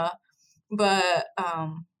Oklahoma, but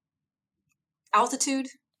altitude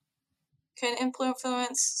can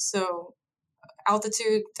influence. So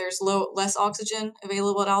altitude, there's less oxygen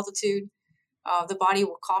available at altitude. The body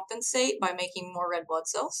will compensate by making more red blood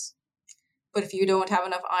cells. But if you don't have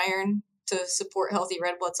enough iron to support healthy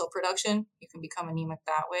red blood cell production, you can become anemic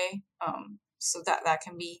that way. So that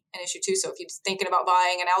can be an issue too. So if you're thinking about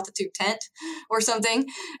buying an altitude tent or something,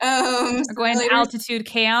 or going to altitude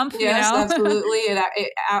camp, yes, absolutely, it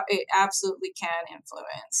absolutely can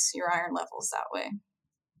influence your iron levels that way.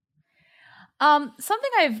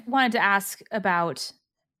 Something I've wanted to ask about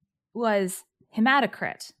was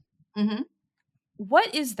hematocrit.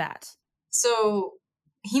 What is that? So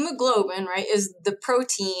hemoglobin, right, is the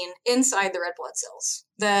protein inside the red blood cells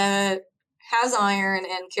that has iron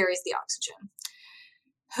and carries the oxygen.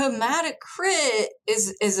 Hematocrit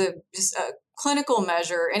is just a clinical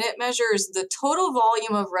measure, and it measures the total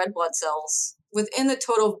volume of red blood cells within the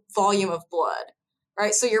total volume of blood,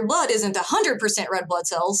 right? So your blood isn't 100% red blood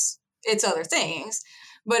cells, it's other things,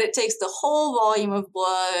 but it takes the whole volume of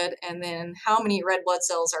blood and then how many red blood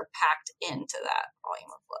cells are packed into that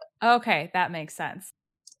volume of blood. Okay, that makes sense.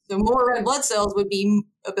 So more red blood cells would be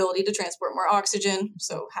ability to transport more oxygen,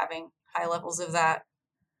 so having high levels of that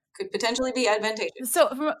could potentially be advantageous.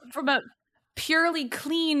 So from a purely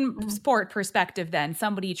clean sport perspective, then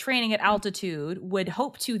somebody training at altitude would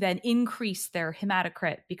hope to then increase their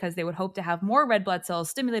hematocrit because they would hope to have more red blood cells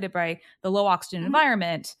stimulated by the low oxygen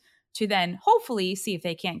environment to then hopefully see if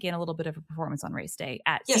they can't gain a little bit of a performance on race day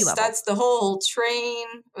at sea level. Yes, that's the whole train.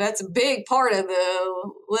 That's a big part of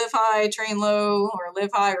the live high, train low, or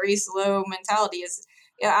live high, race low mentality is,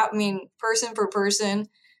 yeah, I mean, person per person,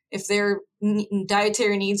 if their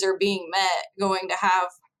dietary needs are being met, going to have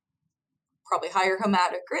probably higher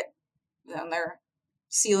hematocrit than their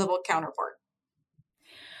sea level counterpart.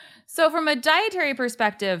 So from a dietary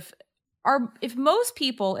perspective, if most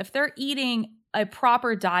people, if they're eating a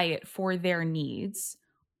proper diet for their needs,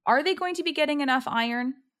 are they going to be getting enough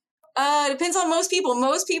iron? Depends on most people.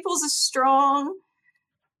 Most people's a strong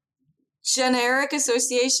generic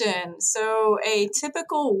association. So a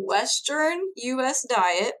typical Western U.S.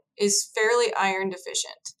 diet is fairly iron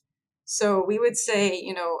deficient. So we would say,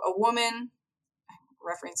 a woman,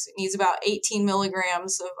 reference, needs about 18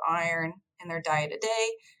 milligrams of iron in their diet a day.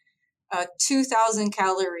 A 2,000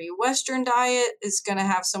 calorie Western diet is going to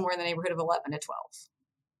have somewhere in the neighborhood of 11 to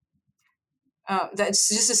 12. That's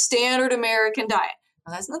just a standard American diet.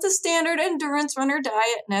 Now, that's not the standard endurance runner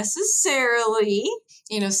diet necessarily.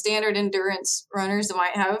 Standard endurance runners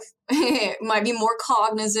might be more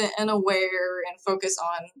cognizant and aware and focus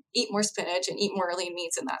on eat more spinach and eat more lean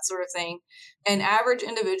meats and that sort of thing. An average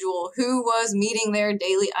individual who was meeting their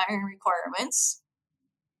daily iron requirements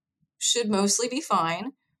should mostly be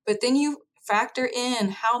fine. But then you factor in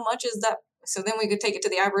how much is that. So then we could take it to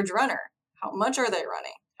the average runner. How much are they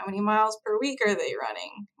running? How many miles per week are they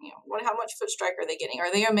running? How much foot strike are they getting?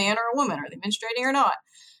 Are they a man or a woman? Are they menstruating or not?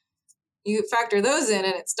 You factor those in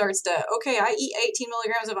and it starts to, okay, I eat 18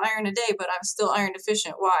 milligrams of iron a day, but I'm still iron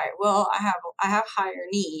deficient. Why? Well, I have higher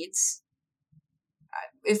needs.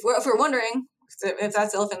 If we're wondering if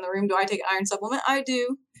that's the elephant in the room, do I take an iron supplement? I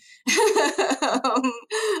do.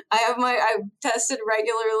 I've tested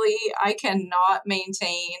regularly. I cannot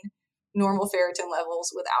maintain normal ferritin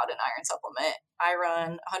levels without an iron supplement. I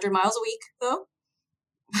run 100 miles a week though,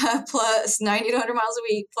 plus 90 to 100 miles a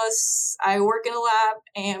week, plus I work in a lab,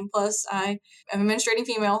 and plus I am a menstruating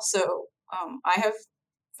female. So I have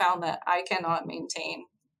found that I cannot maintain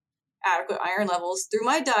adequate iron levels through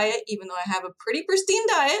my diet, even though I have a pretty pristine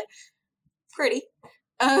diet,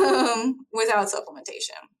 without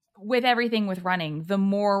supplementation. With everything with running, the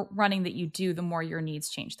more running that you do, the more your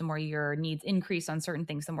needs change, the more your needs increase on certain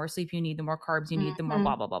things, the more sleep you need, the more carbs you need, the more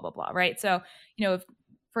blah, blah, blah, blah, blah, right? So,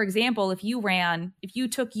 for example, if you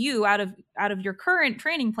took you out of your current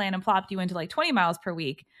training plan and plopped you into like 20 miles per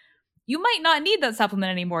week, you might not need that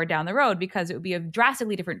supplement anymore down the road because it would be a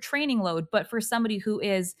drastically different training load. But for somebody who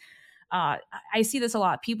is, I see this a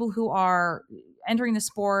lot, people who are entering the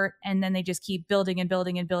sport and then they just keep building and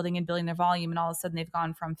building and building and building their volume. And all of a sudden they've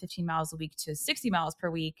gone from 15 miles a week to 60 miles per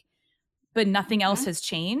week, but nothing else has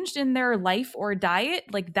changed in their life or diet.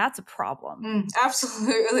 Like that's a problem.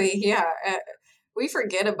 Absolutely. Yeah. We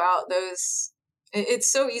forget about those.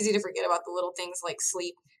 It's so easy to forget about the little things like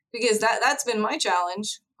sleep, because that's been my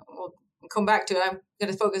challenge. We'll come back to it. I'm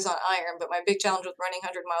going to focus on iron, but my big challenge with running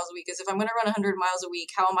 100 miles a week is if I'm going to run 100 miles a week,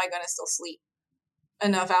 how am I going to still sleep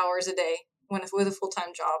enough hours a day with a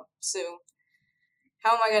full-time job? So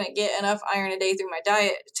how am I going to get enough iron a day through my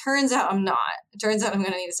diet? It turns out I'm not. It turns out I'm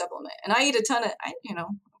going to need a supplement. And I eat a ton of, I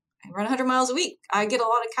run 100 miles a week. I get a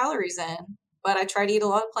lot of calories in, but I try to eat a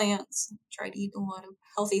lot of plants, try to eat a lot of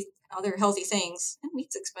other healthy things, and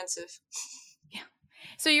meat's expensive. Yeah.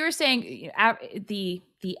 So you were saying the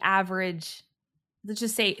average, let's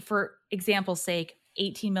just say for example's sake,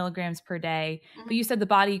 18 milligrams per day, but you said the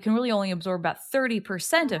body can really only absorb about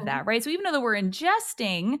 30% of that, right? So even though we're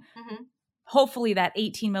ingesting, hopefully that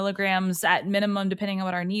 18 milligrams at minimum, depending on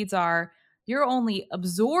what our needs are, you're only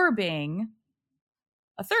absorbing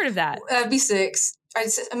a third of that. That'd be 6.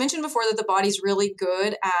 I mentioned before that the body's really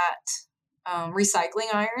good at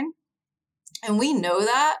recycling iron, and we know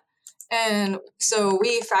that. And so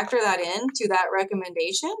we factor that into that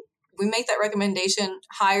recommendation. We make that recommendation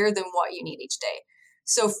higher than what you need each day.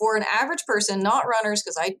 So for an average person, not runners,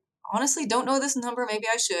 because I honestly don't know this number, maybe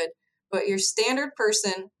I should, but your standard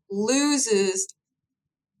person loses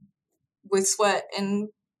with sweat and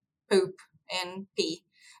poop NP,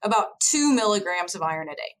 about 2 milligrams of iron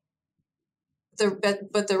a day.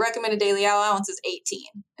 But the recommended daily allowance is 18.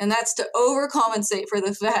 And that's to overcompensate for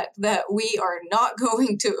the fact that we are not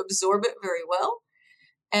going to absorb it very well.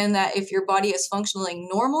 And that if your body is functioning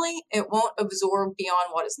normally, it won't absorb beyond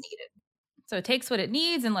what is needed. So it takes what it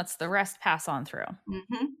needs and lets the rest pass on through.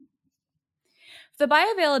 Mm-hmm. The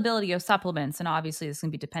bioavailability of supplements, and obviously this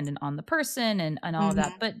can be dependent on the person and all of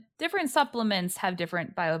that, but different supplements have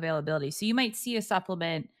different bioavailability. So you might see a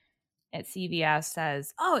supplement at CVS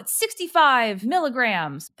says, oh, it's 65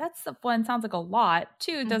 milligrams. That's the one, sounds like a lot.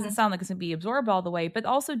 Two, it doesn't sound like it's going to be absorbed all the way, but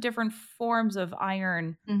also different forms of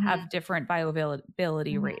iron have different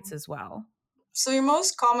bioavailability rates as well. So your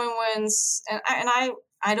most common ones, and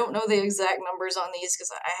I don't know the exact numbers on these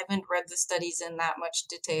because I haven't read the studies in that much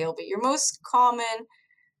detail, but your most common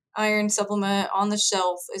iron supplement on the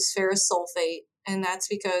shelf is ferrous sulfate, and that's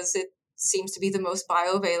because it seems to be the most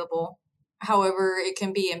bioavailable. However, it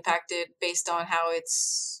can be impacted based on how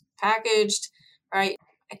it's packaged, right?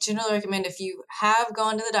 I generally recommend if you have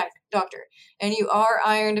gone to the doctor and you are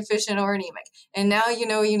iron deficient or anemic, and now you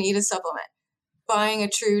know you need a supplement, buying a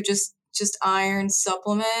true just iron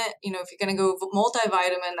supplement, if you're going to go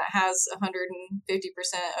multivitamin that has 150%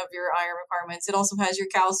 of your iron requirements, it also has your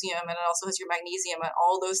calcium and it also has your magnesium, and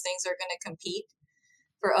all those things are going to compete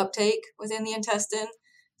for uptake within the intestine.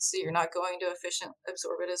 So you're not going to efficiently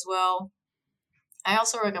absorb it as well. I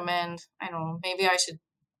also recommend, I don't know, maybe I should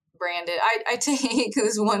brand it. I take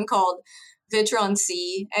this one called Vitron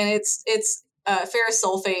C, and it's ferrous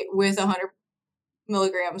sulfate with 100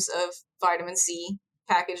 milligrams of vitamin C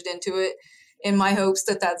packaged into it, in my hopes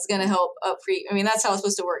that that's going to help that's how it's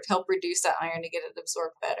supposed to work, help reduce that iron to get it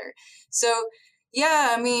absorbed better. So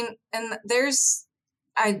yeah, and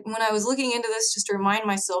when I was looking into this, just to remind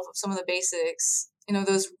myself of some of the basics,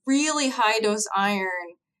 those really high dose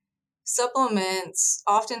iron supplements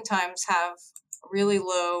oftentimes have really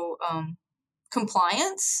low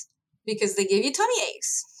compliance because they give you tummy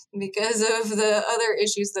aches because of the other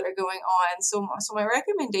issues that are going on. So my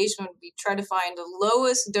recommendation would be try to find the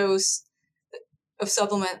lowest dose of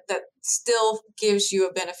supplement that still gives you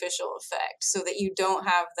a beneficial effect so that you don't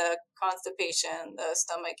have the constipation, the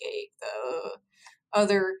stomach ache, the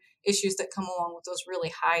other issues that come along with those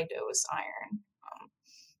really high dose iron.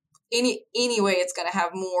 Anyway, it's going to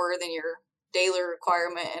have more than your daily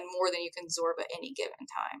requirement and more than you can absorb at any given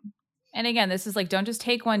time. And again, this is like, don't just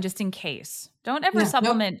take one just in case. Don't ever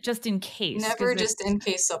supplement just in case. Never just in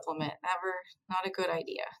case supplement. Never. Not a good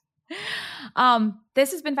idea.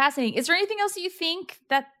 This has been fascinating. Is there anything else that you think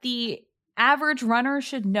that the average runner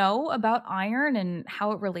should know about iron and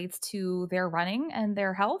how it relates to their running and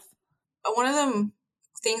their health? One of them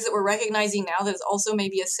things that we're recognizing now that is also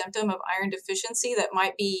maybe a symptom of iron deficiency that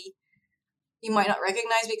you might not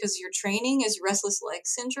recognize because of your training is restless leg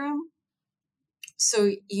syndrome.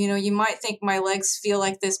 So, you might think my legs feel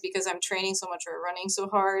like this because I'm training so much or running so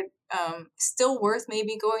hard. Still worth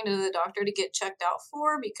maybe going to the doctor to get checked out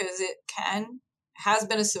for, because it has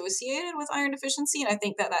been associated with iron deficiency. And I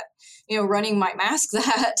think that running might mask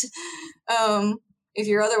that. If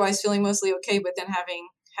you're otherwise feeling mostly okay, but then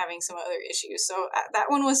having some other issues. So that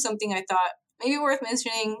one was something I thought maybe worth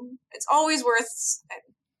mentioning. It's always worth,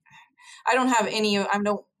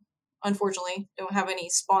 unfortunately don't have any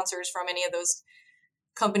sponsors from any of those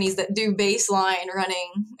companies that do baseline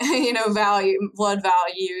running, blood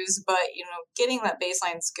values, but getting that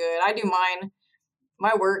baseline is good. I do mine.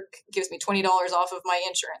 My work gives me $20 off of my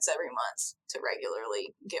insurance every month to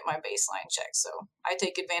regularly get my baseline checked. So I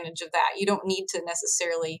take advantage of that. You don't need to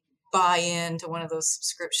necessarily buy into one of those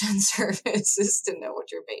subscription services to know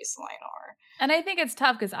what your baseline are. And I think it's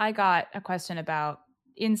tough because I got a question about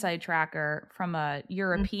Inside Tracker from a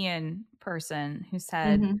European person who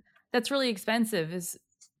said, that's really expensive.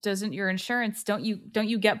 Doesn't your insurance, don't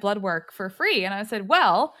you get blood work for free? And I said,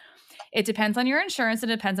 well, it depends on your insurance,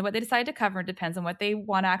 and it depends on what they decide to cover. It depends on what they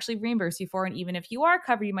want to actually reimburse you for. And even if you are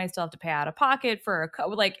covered, you might still have to pay out of pocket for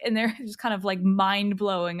and they're just kind of like mind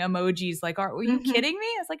blowing emojis. Like, were you kidding me?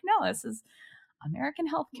 I was like, no, this is American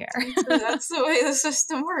healthcare. That's the way the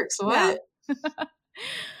system works. What? Yeah.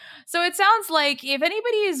 So it sounds like if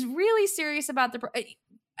anybody is really serious about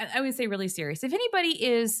I would say really serious, if anybody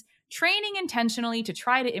is training intentionally to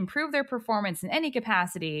try to improve their performance in any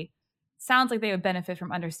capacity, sounds like they would benefit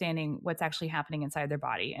from understanding what's actually happening inside their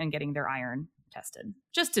body and getting their iron tested.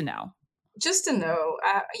 Just to know.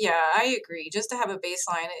 Yeah, I agree. Just to have a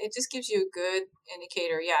baseline, it just gives you a good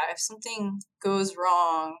indicator. Yeah, if something goes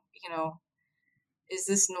wrong, is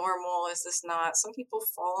this normal? Is this not? Some people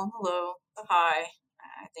fall on the low, the high.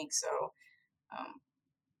 I think so.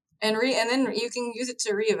 and then you can use it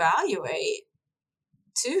to reevaluate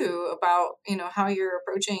too about, how you're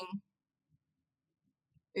approaching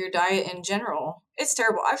your diet in general. It's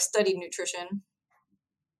terrible. I've studied nutrition.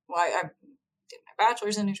 Well, I did my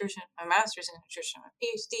bachelor's in nutrition, my master's in nutrition, my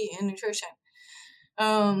PhD in nutrition.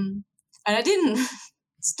 And I didn't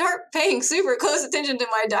start paying super close attention to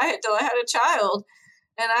my diet till I had a child.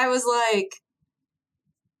 And I was like,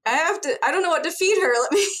 I don't know what to feed her.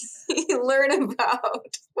 Let me learn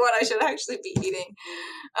about what I should actually be eating.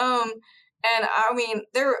 And I mean,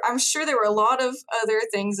 I'm sure there were a lot of other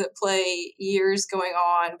things at play years going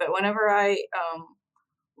on, but whenever I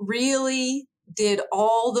really did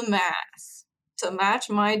all the math to match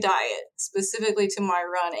my diet specifically to my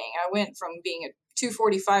running, I went from being a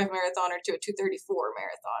 245 marathoner to a 234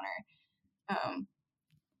 marathoner.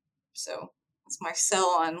 So that's my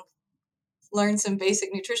sell on learn some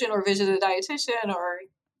basic nutrition or visit a dietitian or...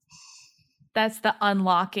 That's the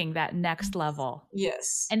unlocking that next level.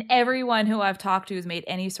 Yes. And everyone who I've talked to has made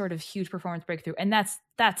any sort of huge performance breakthrough. And that's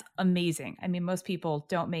amazing. I mean, most people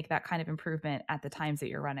don't make that kind of improvement at the times that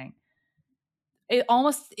you're running. It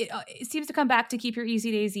seems to come back to keep your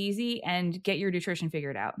easy days easy and get your nutrition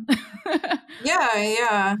figured out.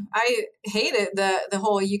 Yeah. I hated the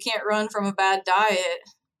whole you can't run from a bad diet.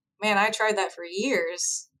 Man, I tried that for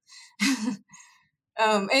years.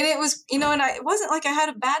 And it was, and it wasn't like I had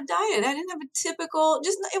a bad diet. I didn't have a typical,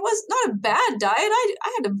 it was not a bad diet.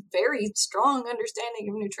 I had a very strong understanding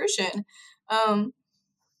of nutrition.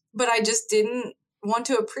 But I just didn't want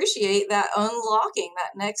to appreciate that unlocking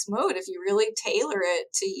that next mode if you really tailor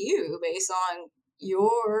it to you based on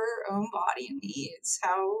your own body and needs.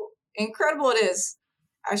 How incredible it is.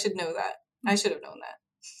 I should know that. I should have known that.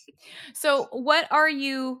 So what are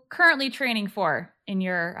you currently training for in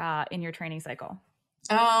your training cycle?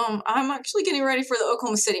 I'm actually getting ready for the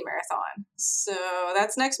Oklahoma City Marathon. So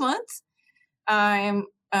that's next month. I'm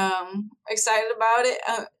excited about it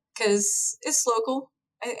because it's local.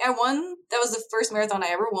 I won. That was the first marathon I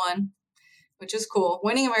ever won, which is cool.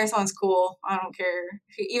 Winning a marathon's cool. I don't care.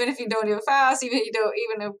 Even if you don't do it fast, even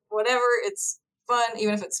if whatever, it's fun,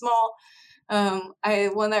 even if it's small. I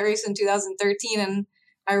won that race in 2013, and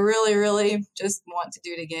I really, really just want to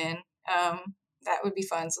do it again. That would be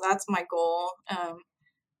fun. So that's my goal.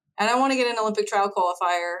 And I want to get an Olympic trial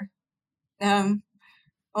qualifier. I'm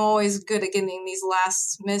always good at getting these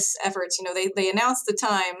last miss efforts. They announced the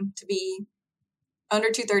time to be under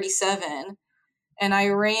 237, and I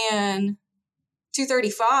ran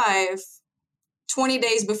 235 20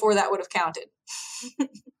 days before that would have counted.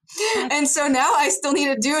 And so now I still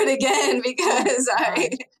need to do it again because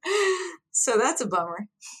so that's a bummer.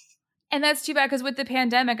 And that's too bad because with the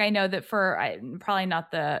pandemic, I know that for probably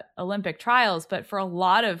not the Olympic trials, but for a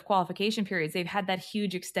lot of qualification periods, they've had that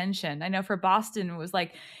huge extension. I know for Boston, it was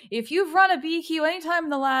like, if you've run a BQ anytime in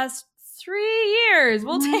the last 3 years,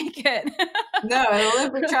 we'll take it. No, the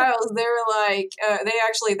Olympic trials, they were like, they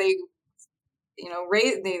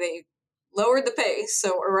lowered the pace,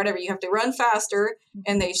 or whatever. You have to run faster,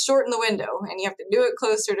 and they shorten the window, and you have to do it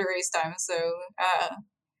closer to race time. So,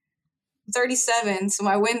 37, so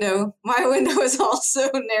my window is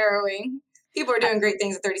also narrowing. People are doing great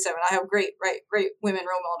things at 37. I have great women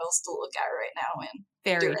role models to look at right now in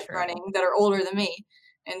endurance running that are older than me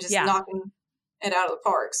and just knocking it out of the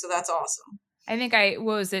park. So that's awesome. I think I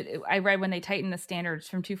read when they tightened the standards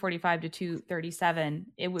from 245 to 237,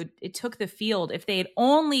 it took the field. If they had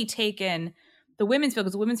only taken the women's field,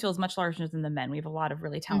 because the women's field is much larger than the men. We have a lot of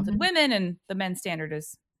really talented women, and the men's standard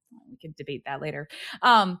is, we could debate that later.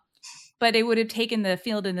 But it would have taken the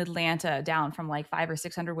field in Atlanta down from like 500 or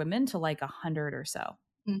 600 women to like 100 or so.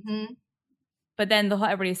 Mm-hmm. But then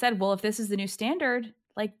everybody said, well, if this is the new standard,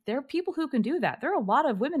 like there are people who can do that. There are a lot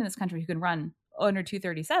of women in this country who can run under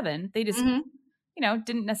 237. They just,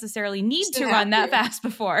 didn't necessarily need to run that fast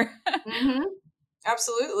before.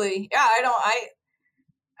 Absolutely. Yeah,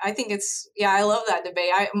 I think I love that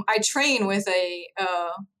debate. I train with a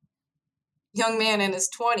young man in his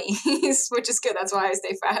 20s, which is good. That's why I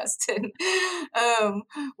stay fast. And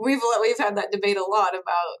we've had that debate a lot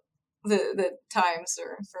about the times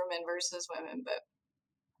for men versus women, but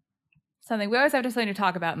something we always have something to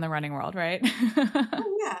talk about in the running world, right?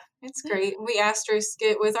 Yeah, it's great. We asterisk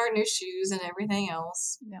it with our new shoes and everything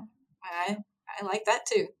else. Yeah, I like that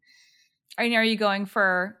too. Are you going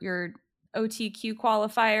for your OTQ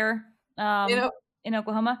qualifier in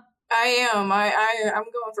Oklahoma? I am. I'm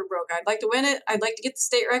going for broke. I'd like to win it. I'd like to get the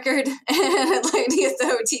state record, and I'd like to get the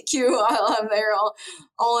OTQ while I'm there,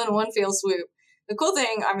 all in one fell swoop. The cool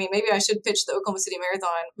thing, maybe I should pitch the Oklahoma City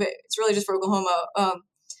Marathon, but it's really just for Oklahoma.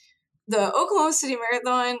 The Oklahoma City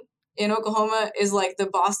Marathon in Oklahoma is like the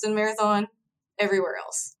Boston Marathon everywhere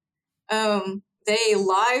else. They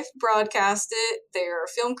live broadcast it. There are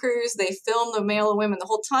film crews. They film the male and women the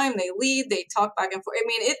whole time. They lead. They talk back and forth. I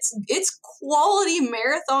mean, it's quality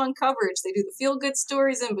marathon coverage. They do the feel good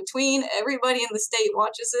stories in between. Everybody in the state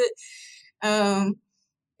watches it.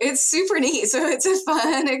 It's super neat. So it's a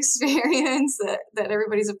fun experience that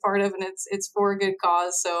everybody's a part of, and it's for a good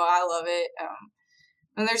cause. So I love it.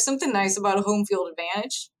 And there's something nice about a home field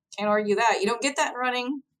advantage. Can't argue that. You don't get that in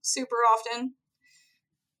running super often.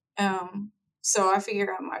 So I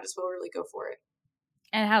figure I might as well really go for it.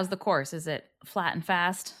 And how's the course? Is it flat and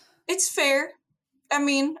fast? It's fair. I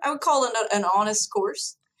mean, I would call it an honest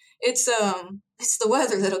course. It's the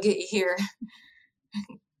weather that'll get you here.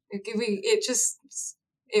 It's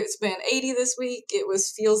been 80 this week.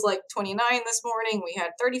 Feels like 29 this morning. We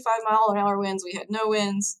had 35-mile-an-hour winds. We had no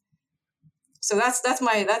winds. So that's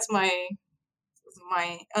my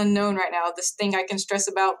unknown right now. This thing I can stress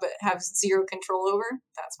about but have zero control over.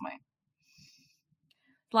 That's my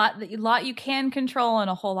lot you can control and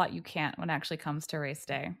a whole lot you can't when it actually comes to race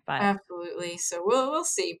day. But absolutely. So we'll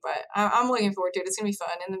see. But I'm looking forward to it. It's gonna be fun.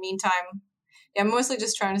 In the meantime, yeah, I'm mostly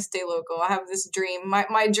just trying to stay local. I have this dream,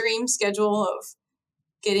 my dream schedule of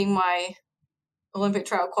getting my Olympic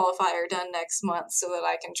trial qualifier done next month so that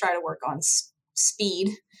I can try to work on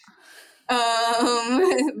speed.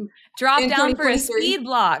 Drop down for a speed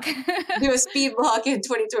block. Do a speed block in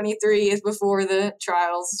 2023 is before the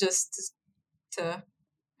trials, just to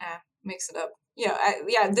mix it up. Yeah,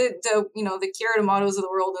 the the Chiara D'Amato's of the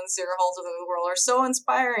world and Sarah Halls of the world are so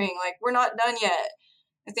inspiring. Like, we're not done yet.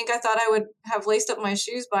 I think I thought I would have laced up my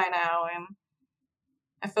shoes by now, and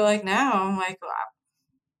I feel like now I'm like, well,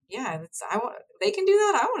 yeah, they can do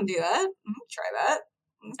that. I want to do that. I'm gonna try that.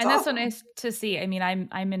 That's so nice to see. I mean,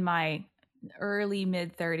 I'm in my early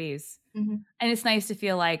mid 30s, and it's nice to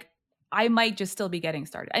feel like I might just still be getting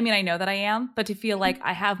started. I mean, I know that I am, but to feel like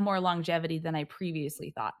I have more longevity than I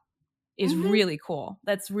previously thought is really cool.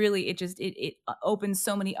 That's really, it opens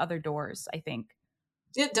so many other doors, I think.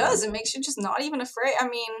 It does. It makes you just not even afraid. I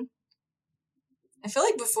mean, I feel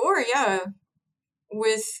like before,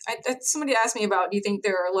 somebody asked me about, do you think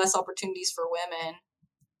there are less opportunities for women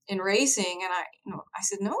in racing? And I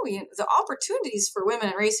said, no, the opportunities for women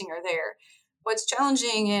in racing are there. What's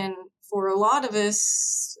challenging, and for a lot of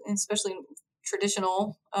us, especially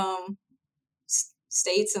traditional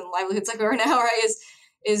states and livelihoods like we are now, right,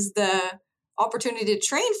 is the opportunity to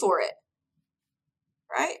train for it,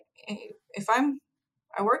 right? If I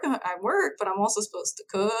work, but I'm also supposed to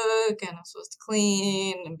cook, and I'm supposed to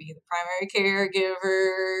clean and be the primary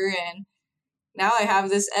caregiver. And now I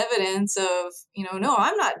have this evidence of, no,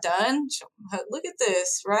 I'm not done. Look at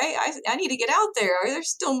this, right? I need to get out there. There's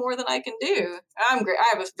still more than I can do. I'm great. I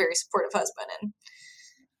have a very supportive husband and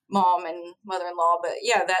mom and mother-in-law, but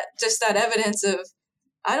yeah, that evidence of,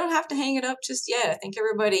 I don't have to hang it up just yet. I think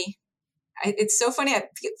it's so funny. I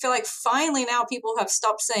feel like finally now people have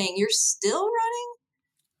stopped saying, you're still running?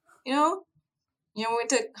 We went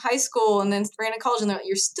to high school and then ran to college, and they're like,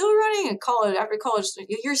 you're still running? And college, after college,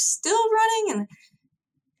 you're still running? And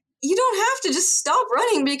you don't have to just stop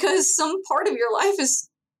running because some part of your life is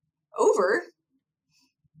over.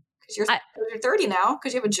 Because you're 30 now,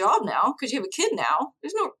 because you have a job now, because you have a kid now.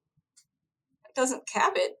 It doesn't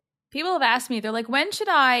cap it. People have asked me, they're like, when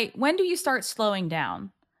do you start slowing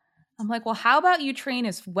down? I'm like, well, how about you train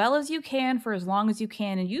as well as you can for as long as you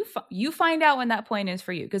can, and you find out when that point is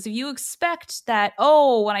for you. Because if you expect that,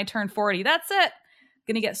 when I turn 40, that's it,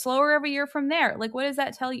 going to get slower every year from there. Like, what does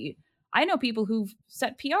that tell you? I know people who've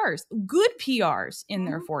set PRs, good PRs in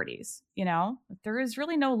their 40s. There is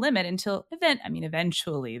really no limit until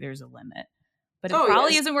eventually there's a limit, but it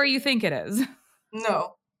probably isn't where you think it is.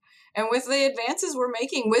 No. And with the advances we're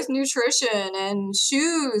making with nutrition and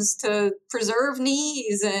shoes to preserve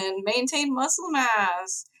knees and maintain muscle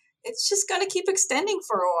mass, it's just going to keep extending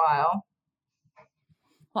for a while.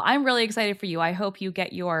 Well, I'm really excited for you. I hope you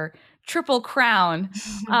get your triple crown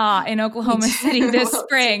in Oklahoma City this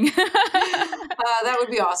spring. That would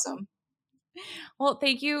be awesome. Well,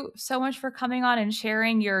 thank you so much for coming on and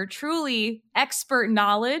sharing your truly expert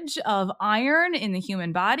knowledge of iron in the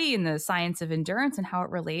human body and the science of endurance and how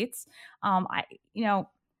it relates.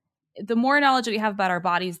 The more knowledge that we have about our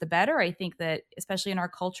bodies, the better. I think that especially in our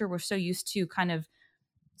culture, we're so used to kind of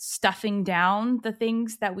stuffing down the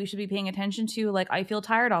things that we should be paying attention to. Like, I feel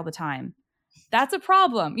tired all the time. That's a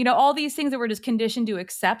problem. All these things that we're just conditioned to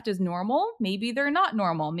accept as normal, maybe they're not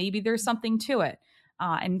normal. Maybe there's something to it.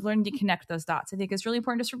 And learning to connect those dots, I think, is really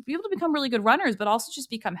important just for people to become really good runners, but also just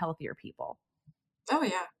become healthier people. Oh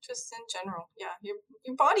yeah, just in general. Yeah,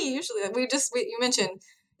 your body usually. You mentioned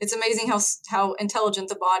it's amazing how intelligent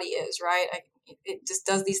the body is, right? It just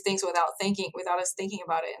does these things without us thinking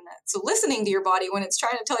about it. And so listening to your body when it's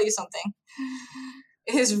trying to tell you something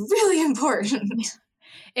is really important.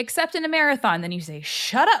 Except in a marathon, then you say,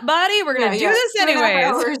 shut up, body. We're going to do this anyways. 3.5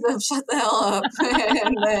 hours of shut the hell up.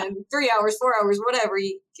 And then 3 hours, 4 hours, whatever,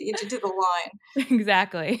 get you to the line.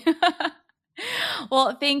 Exactly.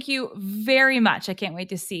 Well, thank you very much. I can't wait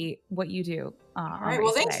to see what you do. All right.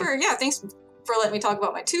 Well, thanks for letting me talk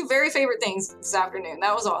about my 2 very favorite things this afternoon.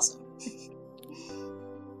 That was awesome.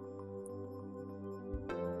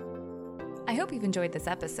 I hope you've enjoyed this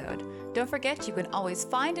episode. Don't forget, you can always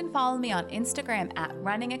find and follow me on Instagram at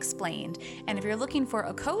Running Explained. And if you're looking for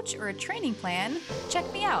a coach or a training plan,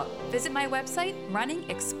 check me out. Visit my website,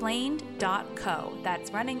 runningexplained.co. That's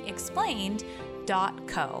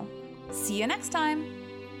runningexplained.co. See you next time.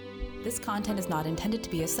 This content is not intended to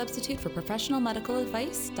be a substitute for professional medical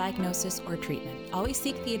advice, diagnosis, or treatment. Always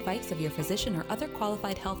seek the advice of your physician or other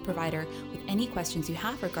qualified health provider with any questions you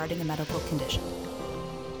have regarding a medical condition.